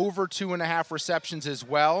Reynolds, over 2.5 receptions as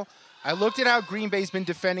well. I looked at how Green Bay's been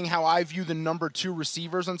defending, how I view the number 2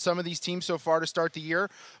 receivers on some of these teams so far to start the year.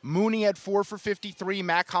 Mooney had 4 for 53,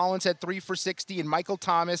 Mac Hollins had 3 for 60, and Michael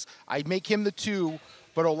Thomas, I'd make him the 2,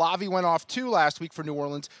 but Olave went off 2 last week for New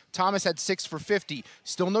Orleans. Thomas had 6 for 50.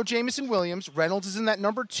 Still no Jameson Williams. Reynolds is in that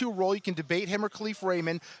number 2 role. You can debate him or Khalif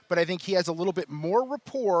Raymond, but I think he has a little bit more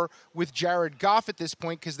rapport with Jared Goff at this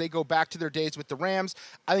point because they go back to their days with the Rams.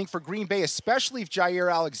 I think for Green Bay, especially if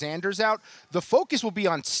Jair Alexander's out, the focus will be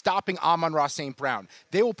on stopping Amon-Ra St. Brown.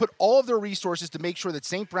 They will put all of their resources to make sure that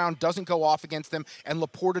St. Brown doesn't go off against them and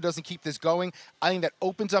Laporta doesn't keep this going. I think that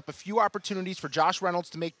opens up a few opportunities for Josh Reynolds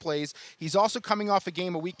to make plays. He's also coming off a game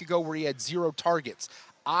a week ago where he had 0 targets.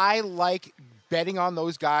 I like betting on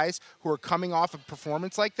those guys who are coming off a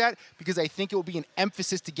performance like that because I think it will be an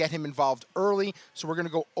emphasis to get him involved early. So we're going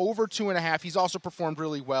to go over 2.5. He's also performed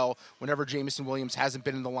really well whenever Jameson Williams hasn't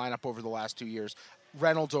been in the lineup over the last 2 years.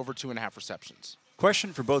 Reynolds over 2.5 receptions.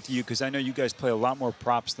 Question for both of you, because I know you guys play a lot more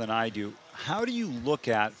props than I do. How do you look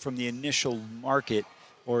at, from the initial market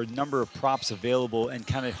or number of props available, and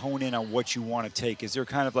kind of hone in on what you want to take? Is there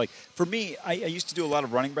kind of like, for me, I used to do a lot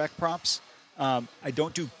of running back props. I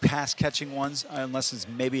don't do pass-catching ones unless it's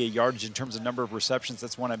maybe a yardage in terms of number of receptions.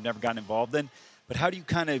 That's one I've never gotten involved in. But how do you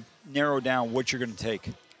kind of narrow down what you're going to take?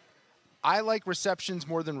 I like receptions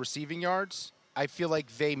more than receiving yards. I feel like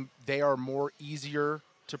they are more easier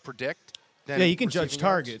to predict. Yeah, you can judge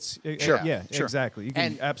targets. Sure. Yeah, sure. Exactly. You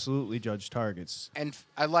can absolutely judge targets. And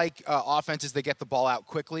I like offenses that get the ball out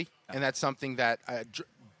quickly, and that's something that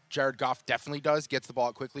Jared Goff definitely does, gets the ball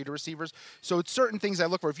out quickly to receivers. So it's certain things I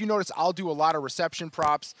look for. If you notice, I'll do a lot of reception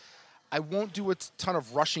props. I won't do a ton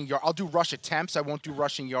of rushing yards. I'll do rush attempts. I won't do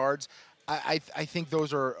rushing yards. I think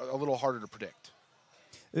those are a little harder to predict.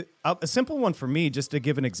 A simple one for me, just to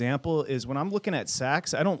give an example, is when I'm looking at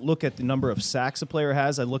sacks, I don't look at the number of sacks a player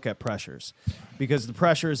has. I look at pressures because the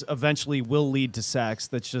pressures eventually will lead to sacks.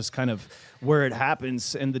 That's just kind of where it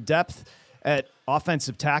happens. And the depth at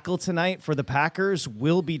offensive tackle tonight for the Packers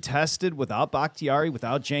will be tested without Bakhtiari,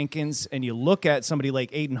 without Jenkins. And you look at somebody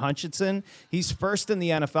like Aiden Hutchinson, he's first in the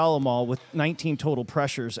NFL all with 19 total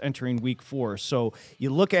pressures entering week 4. So you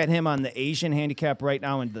look at him on the Asian handicap right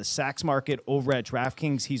now in the sacks market over at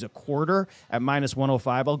DraftKings, he's a quarter at minus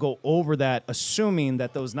 105. I'll go over that, assuming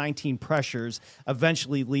that those 19 pressures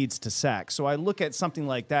eventually leads to sacks. So I look at something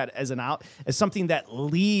like that as as something that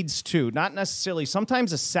leads to, not necessarily,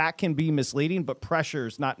 sometimes a sack can be misleading, but pressure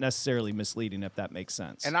is not necessarily misleading, if that makes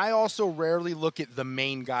sense. And I also rarely look at the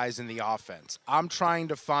main guys in the offense. I'm trying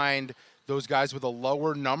to find those guys with a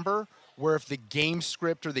lower number, where if the game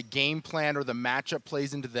script or the game plan or the matchup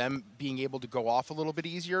plays into them being able to go off a little bit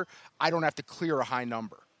easier, I don't have to clear a high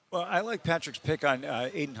number. Well, I like Patrick's pick on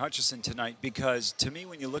Aiden Hutchinson tonight because, to me,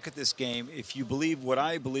 when you look at this game, if you believe what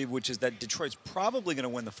I believe, which is that Detroit's probably going to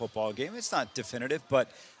win the football game, it's not definitive,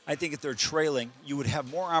 but I think if they're trailing, you would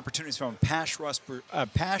have more opportunities from a pass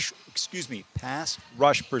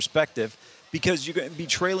rush perspective because you're going to be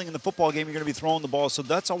trailing in the football game. You're going to be throwing the ball, so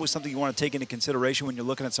that's always something you want to take into consideration when you're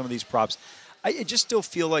looking at some of these props. I just still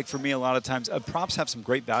feel like, for me, a lot of times, props have some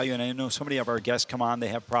great value, and I know so many of our guests come on, they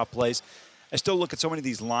have prop plays. I still look at so many of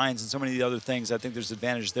these lines and so many of the other things. I think there's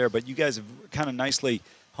advantage there. But you guys have kind of nicely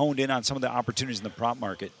honed in on some of the opportunities in the prop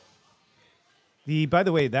market. By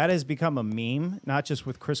the way, that has become a meme, not just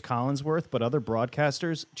with Chris Collinsworth, but other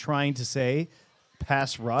broadcasters trying to say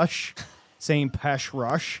pass rush, saying pass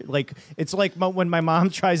rush. Like, it's like when my mom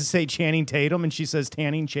tries to say Channing Tatum and she says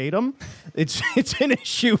Tanning Tatum. It's an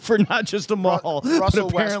issue for not just them all, but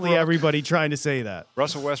apparently everybody trying to say that.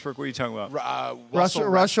 Russell Westbrook, what are you talking about? Russell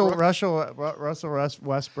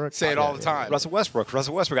Westbrook. Say it all the time. Russell Westbrook.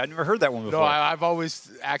 I've never heard that one before. No, I've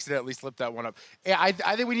always accidentally slipped that one up. I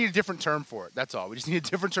think we need a different term for it. That's all. We just need a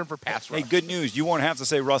different term for pass rush. Hey, good news. You won't have to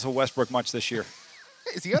say Russell Westbrook much this year.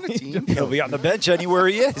 Is he on a team? He'll be on the bench anywhere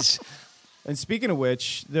he is. And speaking of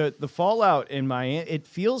which, the fallout in Miami, it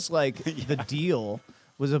feels like the deal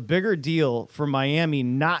was a bigger deal for Miami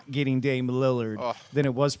not getting Dame Lillard than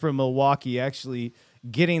it was for Milwaukee actually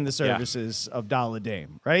getting the services of Dollar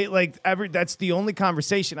Dame, right? Like, that's the only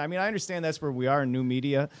conversation. I mean, I understand that's where we are in new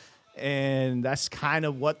media, and that's kind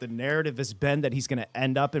of what the narrative has been, that he's going to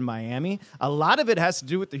end up in Miami. A lot of it has to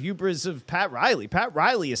do with the hubris of Pat Riley. Pat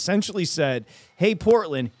Riley essentially said, hey,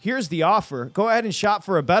 Portland, here's the offer. Go ahead and shop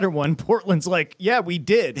for a better one. Portland's like, yeah, we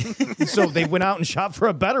did. So they went out and shopped for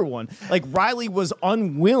a better one. Like, Riley was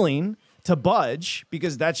unwilling to budge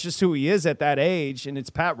because that's just who he is at that age, and it's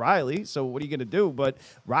Pat Riley. So what are you going to do? But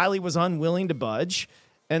Riley was unwilling to budge.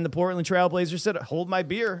 And the Portland Trailblazers said, hold my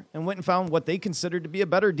beer, and went and found what they considered to be a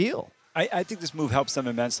better deal. I think this move helps them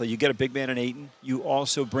immensely. You get a big man in Ayton. You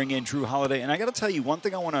also bring in Drew Holiday. And I got to tell you, one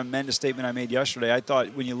thing I want to amend a statement I made yesterday. I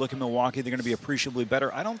thought when you look at Milwaukee, they're going to be appreciably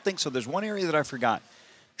better. I don't think so. There's one area that I forgot.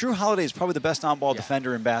 Drew Holiday is probably the best on-ball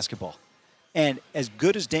defender in basketball. And as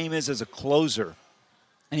good as Dame is as a closer,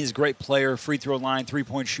 and he's a great player, free throw line,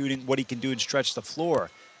 three-point shooting, what he can do and stretch the floor,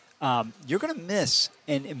 you're going to miss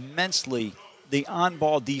immensely the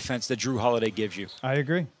on-ball defense that Drew Holiday gives you. I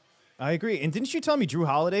agree. And didn't you tell me Drew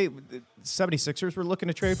Holiday, the 76ers were looking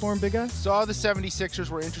to trade for him, big guy? Saw the 76ers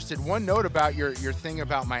were interested. One note about your thing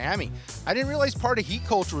about Miami. I didn't realize part of Heat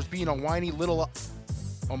culture was being a whiny little,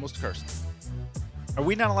 almost cursed. Are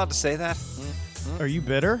we not allowed to say that? Are you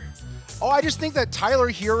bitter? Oh, I just think that Tyler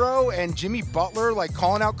Hero and Jimmy Butler, like,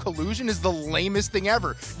 calling out collusion is the lamest thing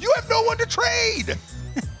ever. You have no one to trade!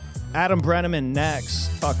 Adam Brenneman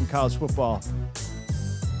next, talking college football.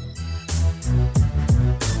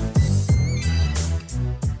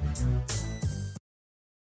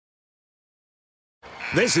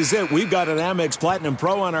 This is it. We've got an Amex Platinum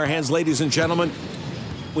Pro on our hands, ladies and gentlemen.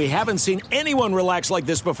 We haven't seen anyone relax like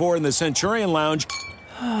this before in the Centurion Lounge.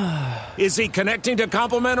 Is he connecting to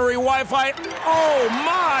complimentary Wi-Fi? Oh,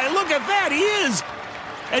 my! Look at that! He is!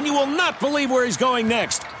 And you will not believe where he's going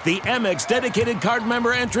next. The Amex dedicated card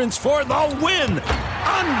member entrance for the win.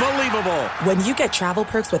 Unbelievable. When you get travel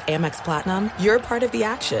perks with Amex Platinum, you're part of the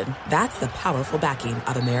action. That's the powerful backing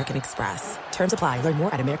of American Express. Terms apply. Learn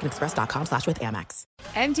more at americanexpress.com/withAmex.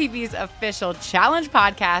 MTV's official Challenge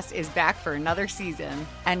podcast is back for another season.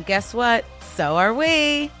 And guess what? So are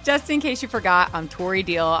we. Just in case you forgot, I'm Tori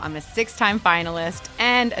Deal. I'm a 6-time finalist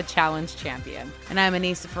and a Challenge champion. And I'm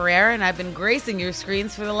Anissa Ferreira, and I've been gracing your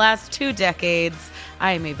screens for the last 2 decades.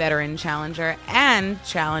 I am a veteran challenger and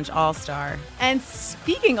Challenge All-Star. And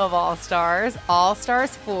speaking of All-Stars,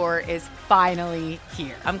 All-Stars 4 is finally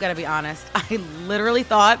here. I'm going to be honest. I literally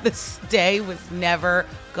thought this day was never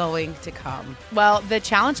going to come. Well, the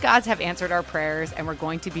Challenge gods have answered our prayers, and we're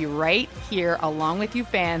going to be right here along with you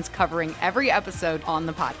fans covering every episode on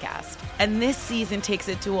the podcast. And this season takes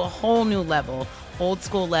it to a whole new level. Old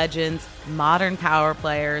school legends, modern power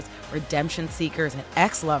players, redemption seekers, and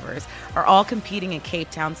ex-lovers are all competing in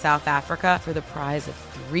Cape Town, South Africa for the prize of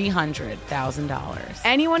 $300,000.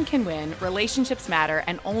 Anyone can win, relationships matter,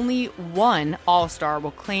 and only one All-Star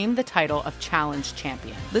will claim the title of Challenge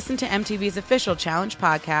champion. Listen to MTV's official Challenge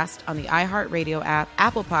podcast on the iHeartRadio app,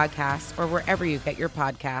 Apple Podcasts, or wherever you get your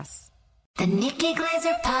podcasts. The Nikki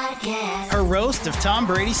Glazer Podcast. Her roast of Tom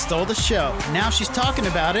Brady stole the show. Now she's talking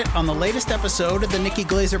about it on the latest episode of the Nikki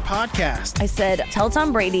Glazer Podcast. I said, tell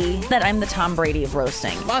Tom Brady that I'm the Tom Brady of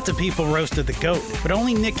roasting. Lots of people roasted the GOAT, but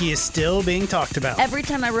only Nikki is still being talked about. Every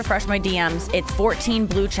time I refresh my DMs, it's 14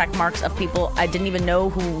 blue check marks of people I didn't even know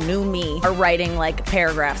who knew me are writing like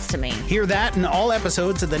paragraphs to me. Hear that in all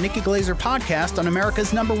episodes of the Nikki Glazer Podcast on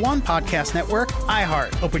America's #1 podcast network,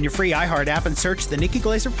 iHeart. Open your free iHeart app and search the Nikki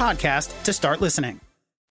Glazer Podcast to start listening.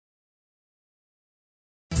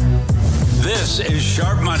 This is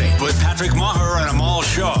Sharp Money with Patrick Maher and Amal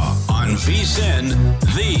Shaw on VSiN,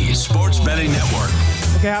 the Sports Betting Network.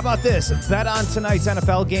 Okay, how about this? Bet on tonight's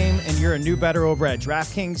NFL game, and you're a new bettor over at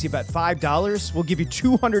DraftKings. You bet $5, we'll give you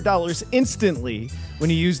 $200 instantly when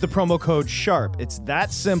you use the promo code SHARP. It's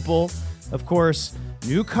that simple. Of course,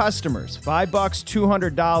 new customers, $5,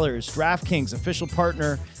 $200. DraftKings, official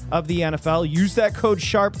partner of the NFL. Use that code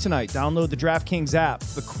SHARP tonight. Download the DraftKings app.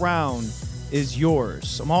 The crown is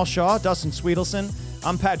yours. Amal Shaw, Dustin Sweetelson.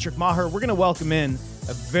 I'm Patrick Maher. We're going to welcome in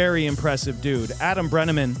a very impressive dude, Adam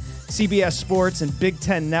Brenneman, CBS Sports and Big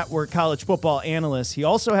Ten Network college football analyst. He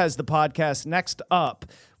also has the podcast Next Up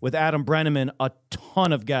with Adam Brenneman, a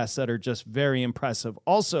ton of guests that are just very impressive.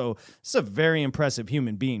 Also, this is a very impressive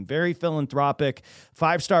human being, very philanthropic,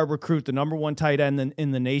 5-star recruit, the #1 tight end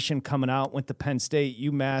in the nation coming out, went to Penn State,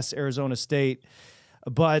 UMass, Arizona State.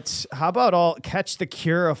 But how about Catch the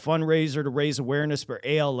Cure, a fundraiser to raise awareness for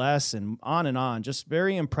ALS and on. Just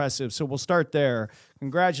very impressive. So we'll start there.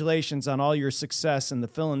 Congratulations on all your success in the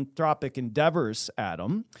philanthropic endeavors,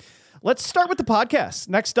 Adam. Let's start with the podcast.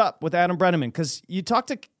 Next Up with Adam Brenneman, because you talked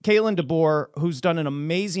to Kalen DeBoer, who's done an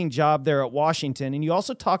amazing job there at Washington, and you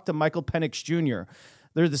also talked to Michael Penix Jr.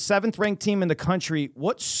 They're the 7th-ranked team in the country.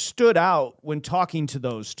 What stood out when talking to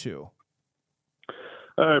those two?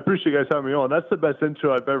 I appreciate you guys having me on. That's the best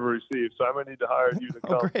intro I've ever received, so I might need to hire you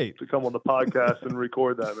to come on the podcast and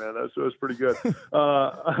record that, man. That was pretty good.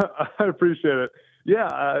 I appreciate it. Yeah,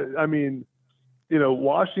 I mean, you know,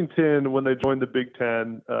 Washington, when they joined the Big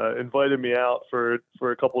Ten, invited me out for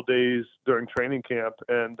a couple of days during training camp,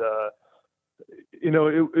 and you know,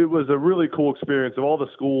 it was a really cool experience. Of all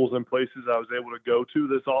the schools and places I was able to go to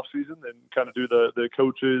this offseason and kind of do the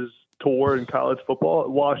coaches tour in college football,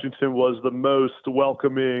 Washington was the most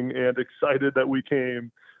welcoming and excited that we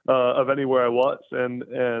came of anywhere I was.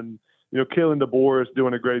 And you know, Kalen DeBoer is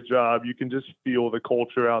doing a great job. You can just feel the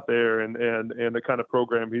culture out there and the kind of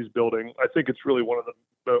program he's building. I think it's really one of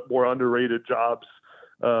the more underrated jobs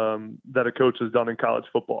that a coach has done in college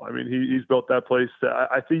football. I mean, he's built that place.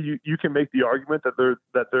 I think you can make the argument that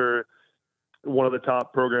they're one of the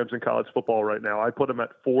top programs in college football right now. I put them at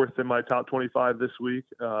 4th in my top 25 this week.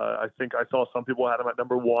 I think I saw some people had them at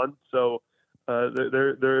 #1. So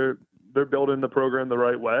they're building the program the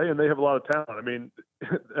right way, and they have a lot of talent. I mean,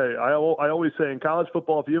 hey, I always say in college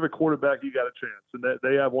football, if you have a quarterback, you got a chance, and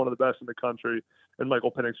they have one of the best in the country. And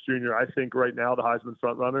Michael Penix Jr., I think right now the Heisman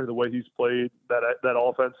frontrunner, the way he's played that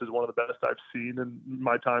offense is one of the best I've seen in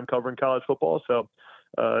my time covering college football. So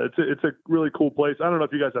it's a really cool place. I don't know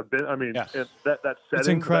if you guys have been. I mean, that setting, it's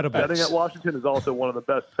incredible. That setting at Washington is also one of the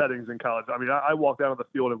best settings in college. I mean, I walked out on the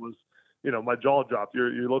field. It was, you know, my jaw dropped.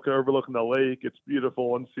 You're overlooking the lake. It's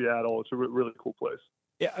beautiful in Seattle. It's a really cool place.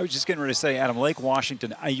 Yeah, I was just getting ready to say, Adam, Lake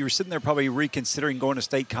Washington, you were sitting there probably reconsidering going to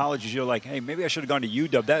state colleges. You're like, hey, maybe I should have gone to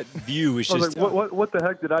UW. That view is just... like, what the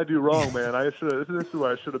heck did I do wrong, man? This is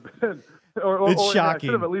where I should have been. It's shocking. I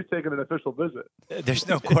should have at least taken an official visit. There's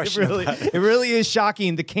no question. It really is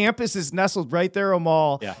shocking. The campus is nestled right there,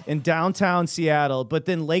 Amal, in downtown Seattle. But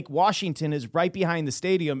then Lake Washington is right behind the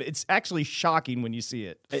stadium. It's actually shocking when you see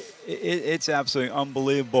it. It's absolutely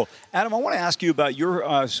unbelievable. Adam, I want to ask you about your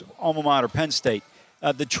alma mater, Penn State.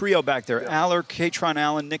 The trio back there, Aller, Katron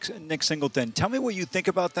Allen, Nick Singleton. Tell me what you think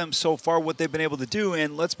about them so far, what they've been able to do.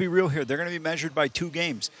 And let's be real here. They're going to be measured by 2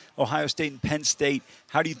 games, Ohio State and Penn State.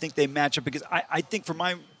 How do you think they match up? Because I think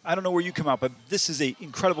I don't know where you come out, but this is an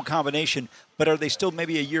incredible combination. But are they still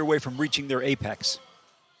maybe a year away from reaching their apex?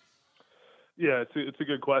 Yeah, it's a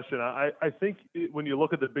good question. I think when you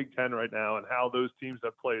look at the Big Ten right now and how those teams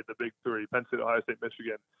have played, the Big Three, Penn State, Ohio State,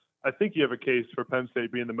 Michigan, I think you have a case for Penn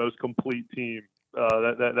State being the most complete team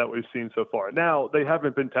that we've seen so far. Now, they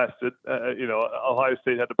haven't been tested. You know, Ohio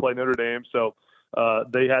State had to play Notre Dame, so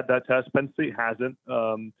they had that test. Penn State hasn't.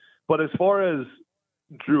 But as far as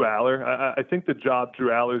Drew Aller, I think the job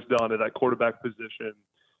Drew Aller's done at that quarterback position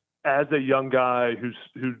as a young guy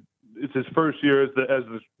who it's his first year as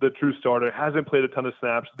the true starter, hasn't played a ton of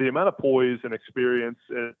snaps. The amount of poise and experience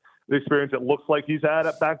and the experience it looks like he's had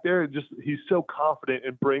back there, he's so confident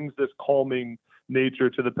and brings this calming nature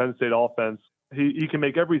to the Penn State offense. He can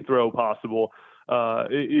make every throw possible.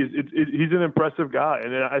 He's an impressive guy,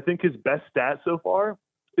 and I think his best stat so far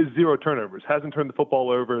is 0 turnovers. Hasn't turned the football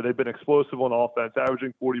over. They've been explosive on offense,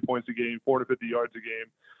 averaging 40 points a game, 450 yards a game.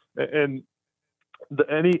 And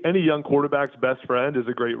any young quarterback's best friend is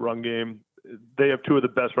a great run game. They have 2 of the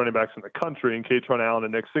best running backs in the country, in Katron Allen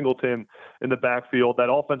and Nick Singleton in the backfield.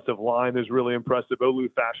 That offensive line is really impressive. Olu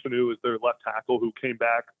Fashanu is their left tackle who came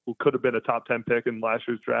back, who could have been a top 10 pick in last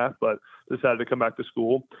year's draft, but decided to come back to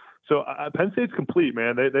school. So Penn State's complete,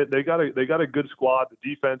 man. They got a good squad. The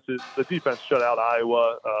defense shut out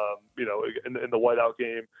Iowa, in the whiteout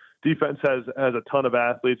game. Defense has a ton of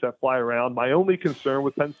athletes that fly around. My only concern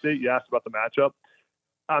with Penn State, you asked about the matchup.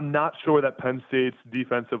 I'm not sure that Penn State's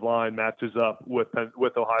defensive line matches up with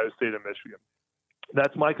Ohio State and Michigan.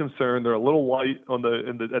 That's my concern. They're a little light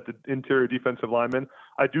at the interior defensive linemen.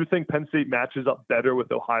 I do think Penn State matches up better with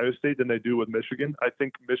Ohio State than they do with Michigan. I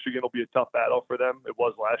think Michigan will be a tough battle for them. It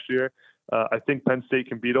was last year. I think Penn State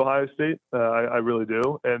can beat Ohio State. I really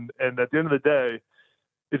do. And at the end of the day,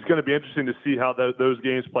 it's going to be interesting to see how those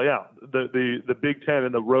games play out. The Big Ten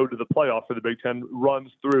and the road to the playoff for the Big Ten runs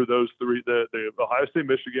through those 3: the Ohio State,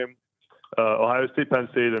 Michigan, Ohio State, Penn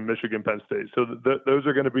State, and Michigan, Penn State. So those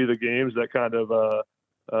are going to be the games that kind of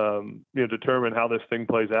determine how this thing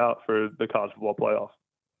plays out for the college football playoff.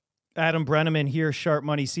 Adam Brenneman here, Sharp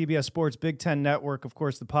Money, CBS Sports, Big Ten Network, of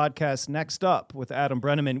course, the podcast Next Up with Adam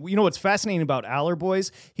Brenneman. You know what's fascinating about Aller, boys?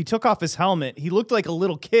 He took off his helmet. He looked like a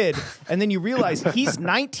little kid, and then you realize he's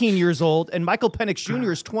 19 years old, and Michael Penix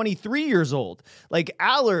Jr. is 23 years old. Like,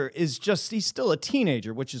 Aller is he's still a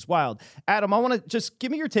teenager, which is wild. Adam, I want to just give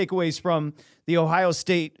me your takeaways from the Ohio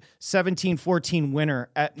State 17-14 winner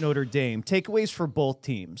at Notre Dame. Takeaways for both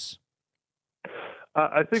teams.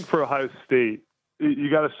 I think for Ohio State,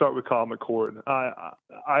 you got to start with Kyle McCord.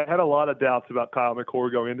 I had a lot of doubts about Kyle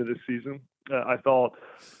McCord going into this season. I thought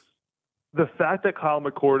the fact that Kyle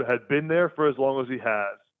McCord had been there for as long as he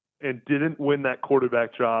has and didn't win that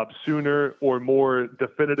quarterback job sooner or more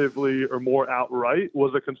definitively or more outright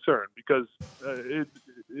was a concern because,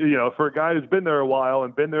 for a guy who's been there a while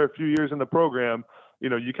and been there a few years in the program,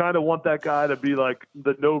 you kind of want that guy to be like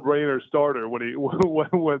the no-brainer starter when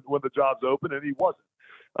the job's open, and he wasn't.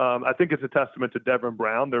 I think it's a testament to Devin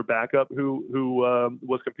Brown, their backup, who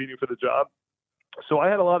was competing for the job. So I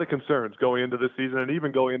had a lot of concerns going into this season and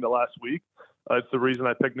even going into last week. It's the reason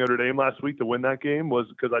I picked Notre Dame last week to win that game was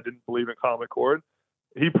because I didn't believe in Kyle McCord.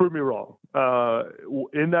 He proved me wrong.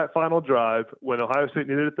 In that final drive, when Ohio State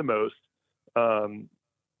needed it the most,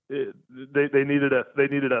 they needed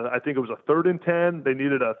a I think it was a 3rd and 10. They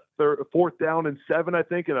needed a 4th down and 7, I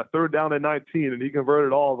think, and a 3rd down and 19, and he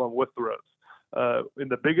converted all of them with throws. In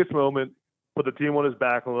the biggest moment, put the team on his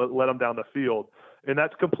back and let him down the field. And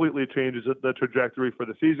that completely changes the trajectory for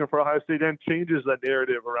the season for Ohio State and changes the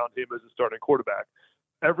narrative around him as a starting quarterback.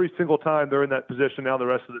 Every single time they're in that position now the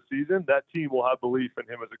rest of the season, that team will have belief in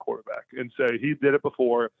him as a quarterback and say, he did it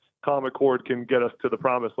before. Kyle McCord can get us to the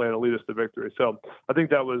promised land and lead us to victory. So I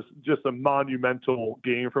think that was just a monumental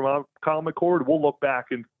game from Kyle McCord. We'll look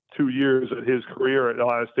back in 2 years at his career at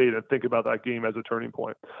Ohio State and think about that game as a turning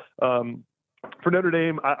point. For Notre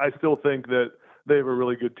Dame, I still think that they have a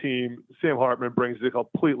really good team. Sam Hartman brings a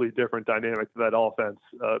completely different dynamic to that offense,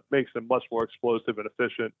 makes them much more explosive and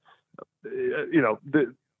efficient.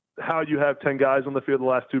 How you have 10 guys on the field the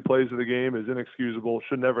last 2 plays of the game is inexcusable,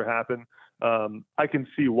 should never happen. I can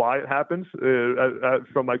see why it happens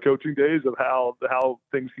from my coaching days of how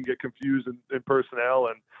things can get confused in personnel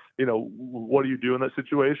and, what do you do in that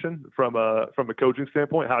situation from a coaching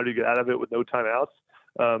standpoint? How do you get out of it with no timeouts?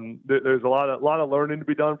 There's a lot of learning to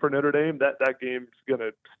be done for Notre Dame. That game's going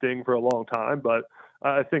to sting for a long time, but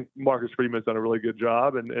I think Marcus Freeman's done a really good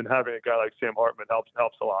job, and having a guy like Sam Hartman helps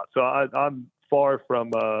a lot. So I'm far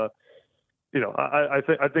from, I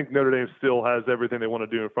think Notre Dame still has everything they want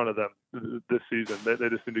to do in front of them this season. They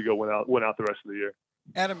just need to go win out the rest of the year.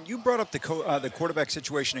 Adam, you brought up the quarterback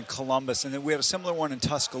situation in Columbus, and then we had a similar one in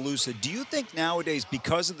Tuscaloosa. Do you think nowadays,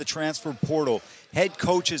 because of the transfer portal, head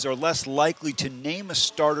coaches are less likely to name a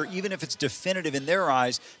starter, even if it's definitive in their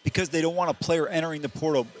eyes, because they don't want a player entering the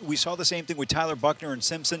portal? We saw the same thing with Tyler Buchner and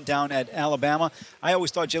Simpson down at Alabama. I always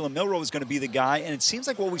thought Jalen Milroe was going to be the guy, and it seems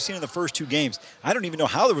like what we've seen in the first 2 games, I don't even know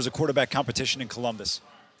how there was a quarterback competition in Columbus.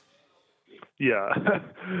 Yeah.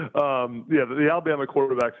 The Alabama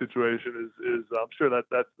quarterback situation is I'm sure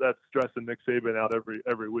that's stressing Nick Saban out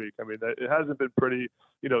every week. I mean, it hasn't been pretty.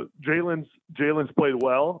 Jalen's played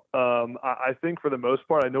well. I think for the most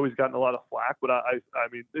part, I know he's gotten a lot of flack, but I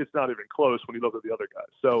mean, it's not even close when you look at the other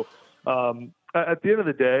guys. So at the end of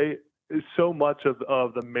the day, so much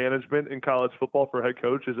of the management in college football for head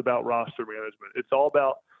coach is about roster management. It's all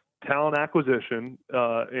about talent acquisition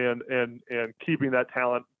and keeping that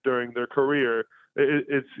talent during their career.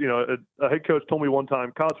 It's a head coach told me one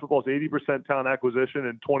time college football is 80% talent acquisition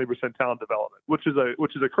and 20% talent development, which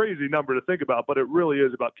is a crazy number to think about, but it really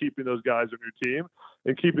is about keeping those guys on your team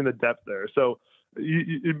and keeping the depth there. So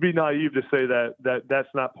it'd be naive to say that's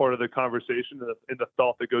not part of the conversation and the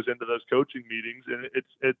thought that goes into those coaching meetings. And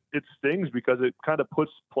it stings because it kind of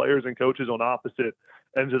puts players and coaches on opposite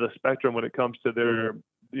ends of the spectrum when it comes to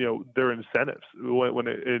their incentives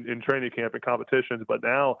in training camp and competitions. But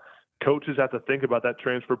now coaches have to think about that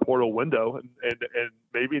transfer portal window and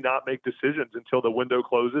maybe not make decisions until the window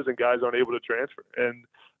closes and guys aren't able to transfer. And,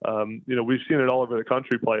 we've seen it all over the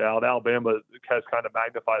country play out. Alabama has kind of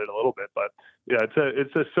magnified it a little bit, but yeah,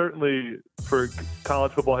 it's certainly for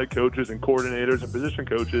college football head coaches and coordinators and position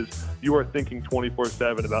coaches, you are thinking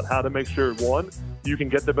 24/7 about how to make sure, one, you can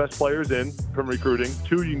get the best players in from recruiting,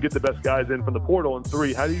 two, you can get the best guys in from the portal, and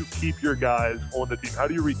three, how do you keep your guys on the team? How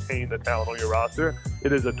do you retain the talent on your roster?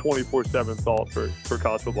 It is a 24/7 thought for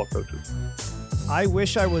college football coaches. I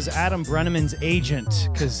wish I was Adam Brenneman's agent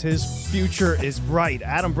because his future is bright.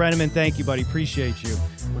 Adam Brenneman, thank you, buddy. Appreciate you.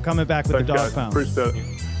 We're coming back with the Dog Pound. Appreciate it.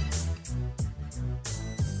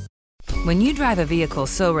 When you drive a vehicle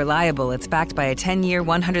so reliable it's backed by a 10-year,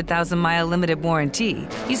 100,000-mile limited warranty,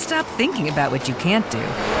 you stop thinking about what you can't do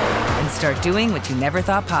and start doing what you never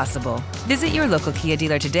thought possible. Visit your local Kia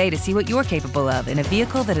dealer today to see what you're capable of in a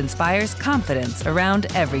vehicle that inspires confidence around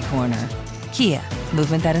every corner. Kia,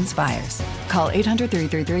 movement that inspires. Call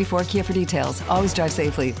 800-333-4KIA for details. Always drive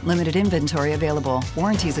safely. Limited inventory available.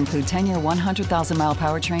 Warranties include 10-year 100,000-mile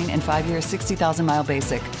powertrain and 5-year 60,000-mile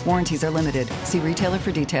basic. Warranties are limited. See retailer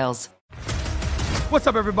for details. What's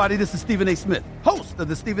up, everybody? This is Stephen A. Smith, host of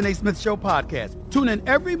the Stephen A. Smith Show podcast. Tune in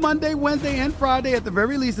every Monday, Wednesday, and Friday at the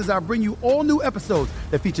very least as I bring you all new episodes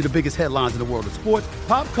that feature the biggest headlines in the world of sports,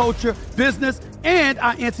 pop culture, business, and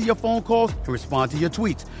I answer your phone calls and respond to your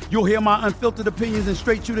tweets. You'll hear my unfiltered opinions and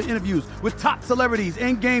straight-shooter interviews with top celebrities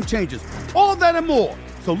and game changers. All of that and more.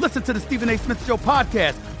 So listen to the Stephen A. Smith Show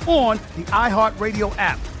podcast on the iHeartRadio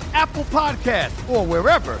app, Apple Podcasts, or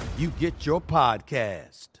wherever you get your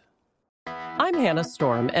podcast. I'm Hannah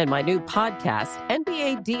Storm, and my new podcast,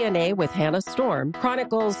 NBA DNA with Hannah Storm,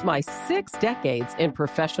 chronicles my 6 decades in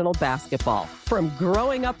professional basketball. From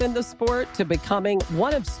growing up in the sport to becoming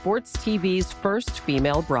one of sports TV's first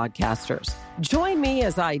female broadcasters. Join me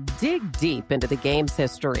as I dig deep into the game's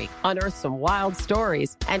history, unearth some wild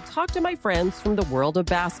stories, and talk to my friends from the world of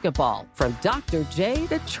basketball, from Dr. J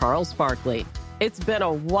to Charles Barkley. It's been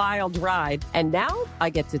a wild ride, and now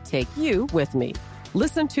I get to take you with me.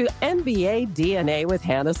 Listen to NBA DNA with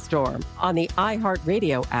Hannah Storm on the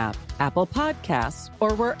iHeartRadio app, Apple Podcasts,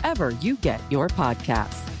 or wherever you get your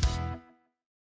podcasts.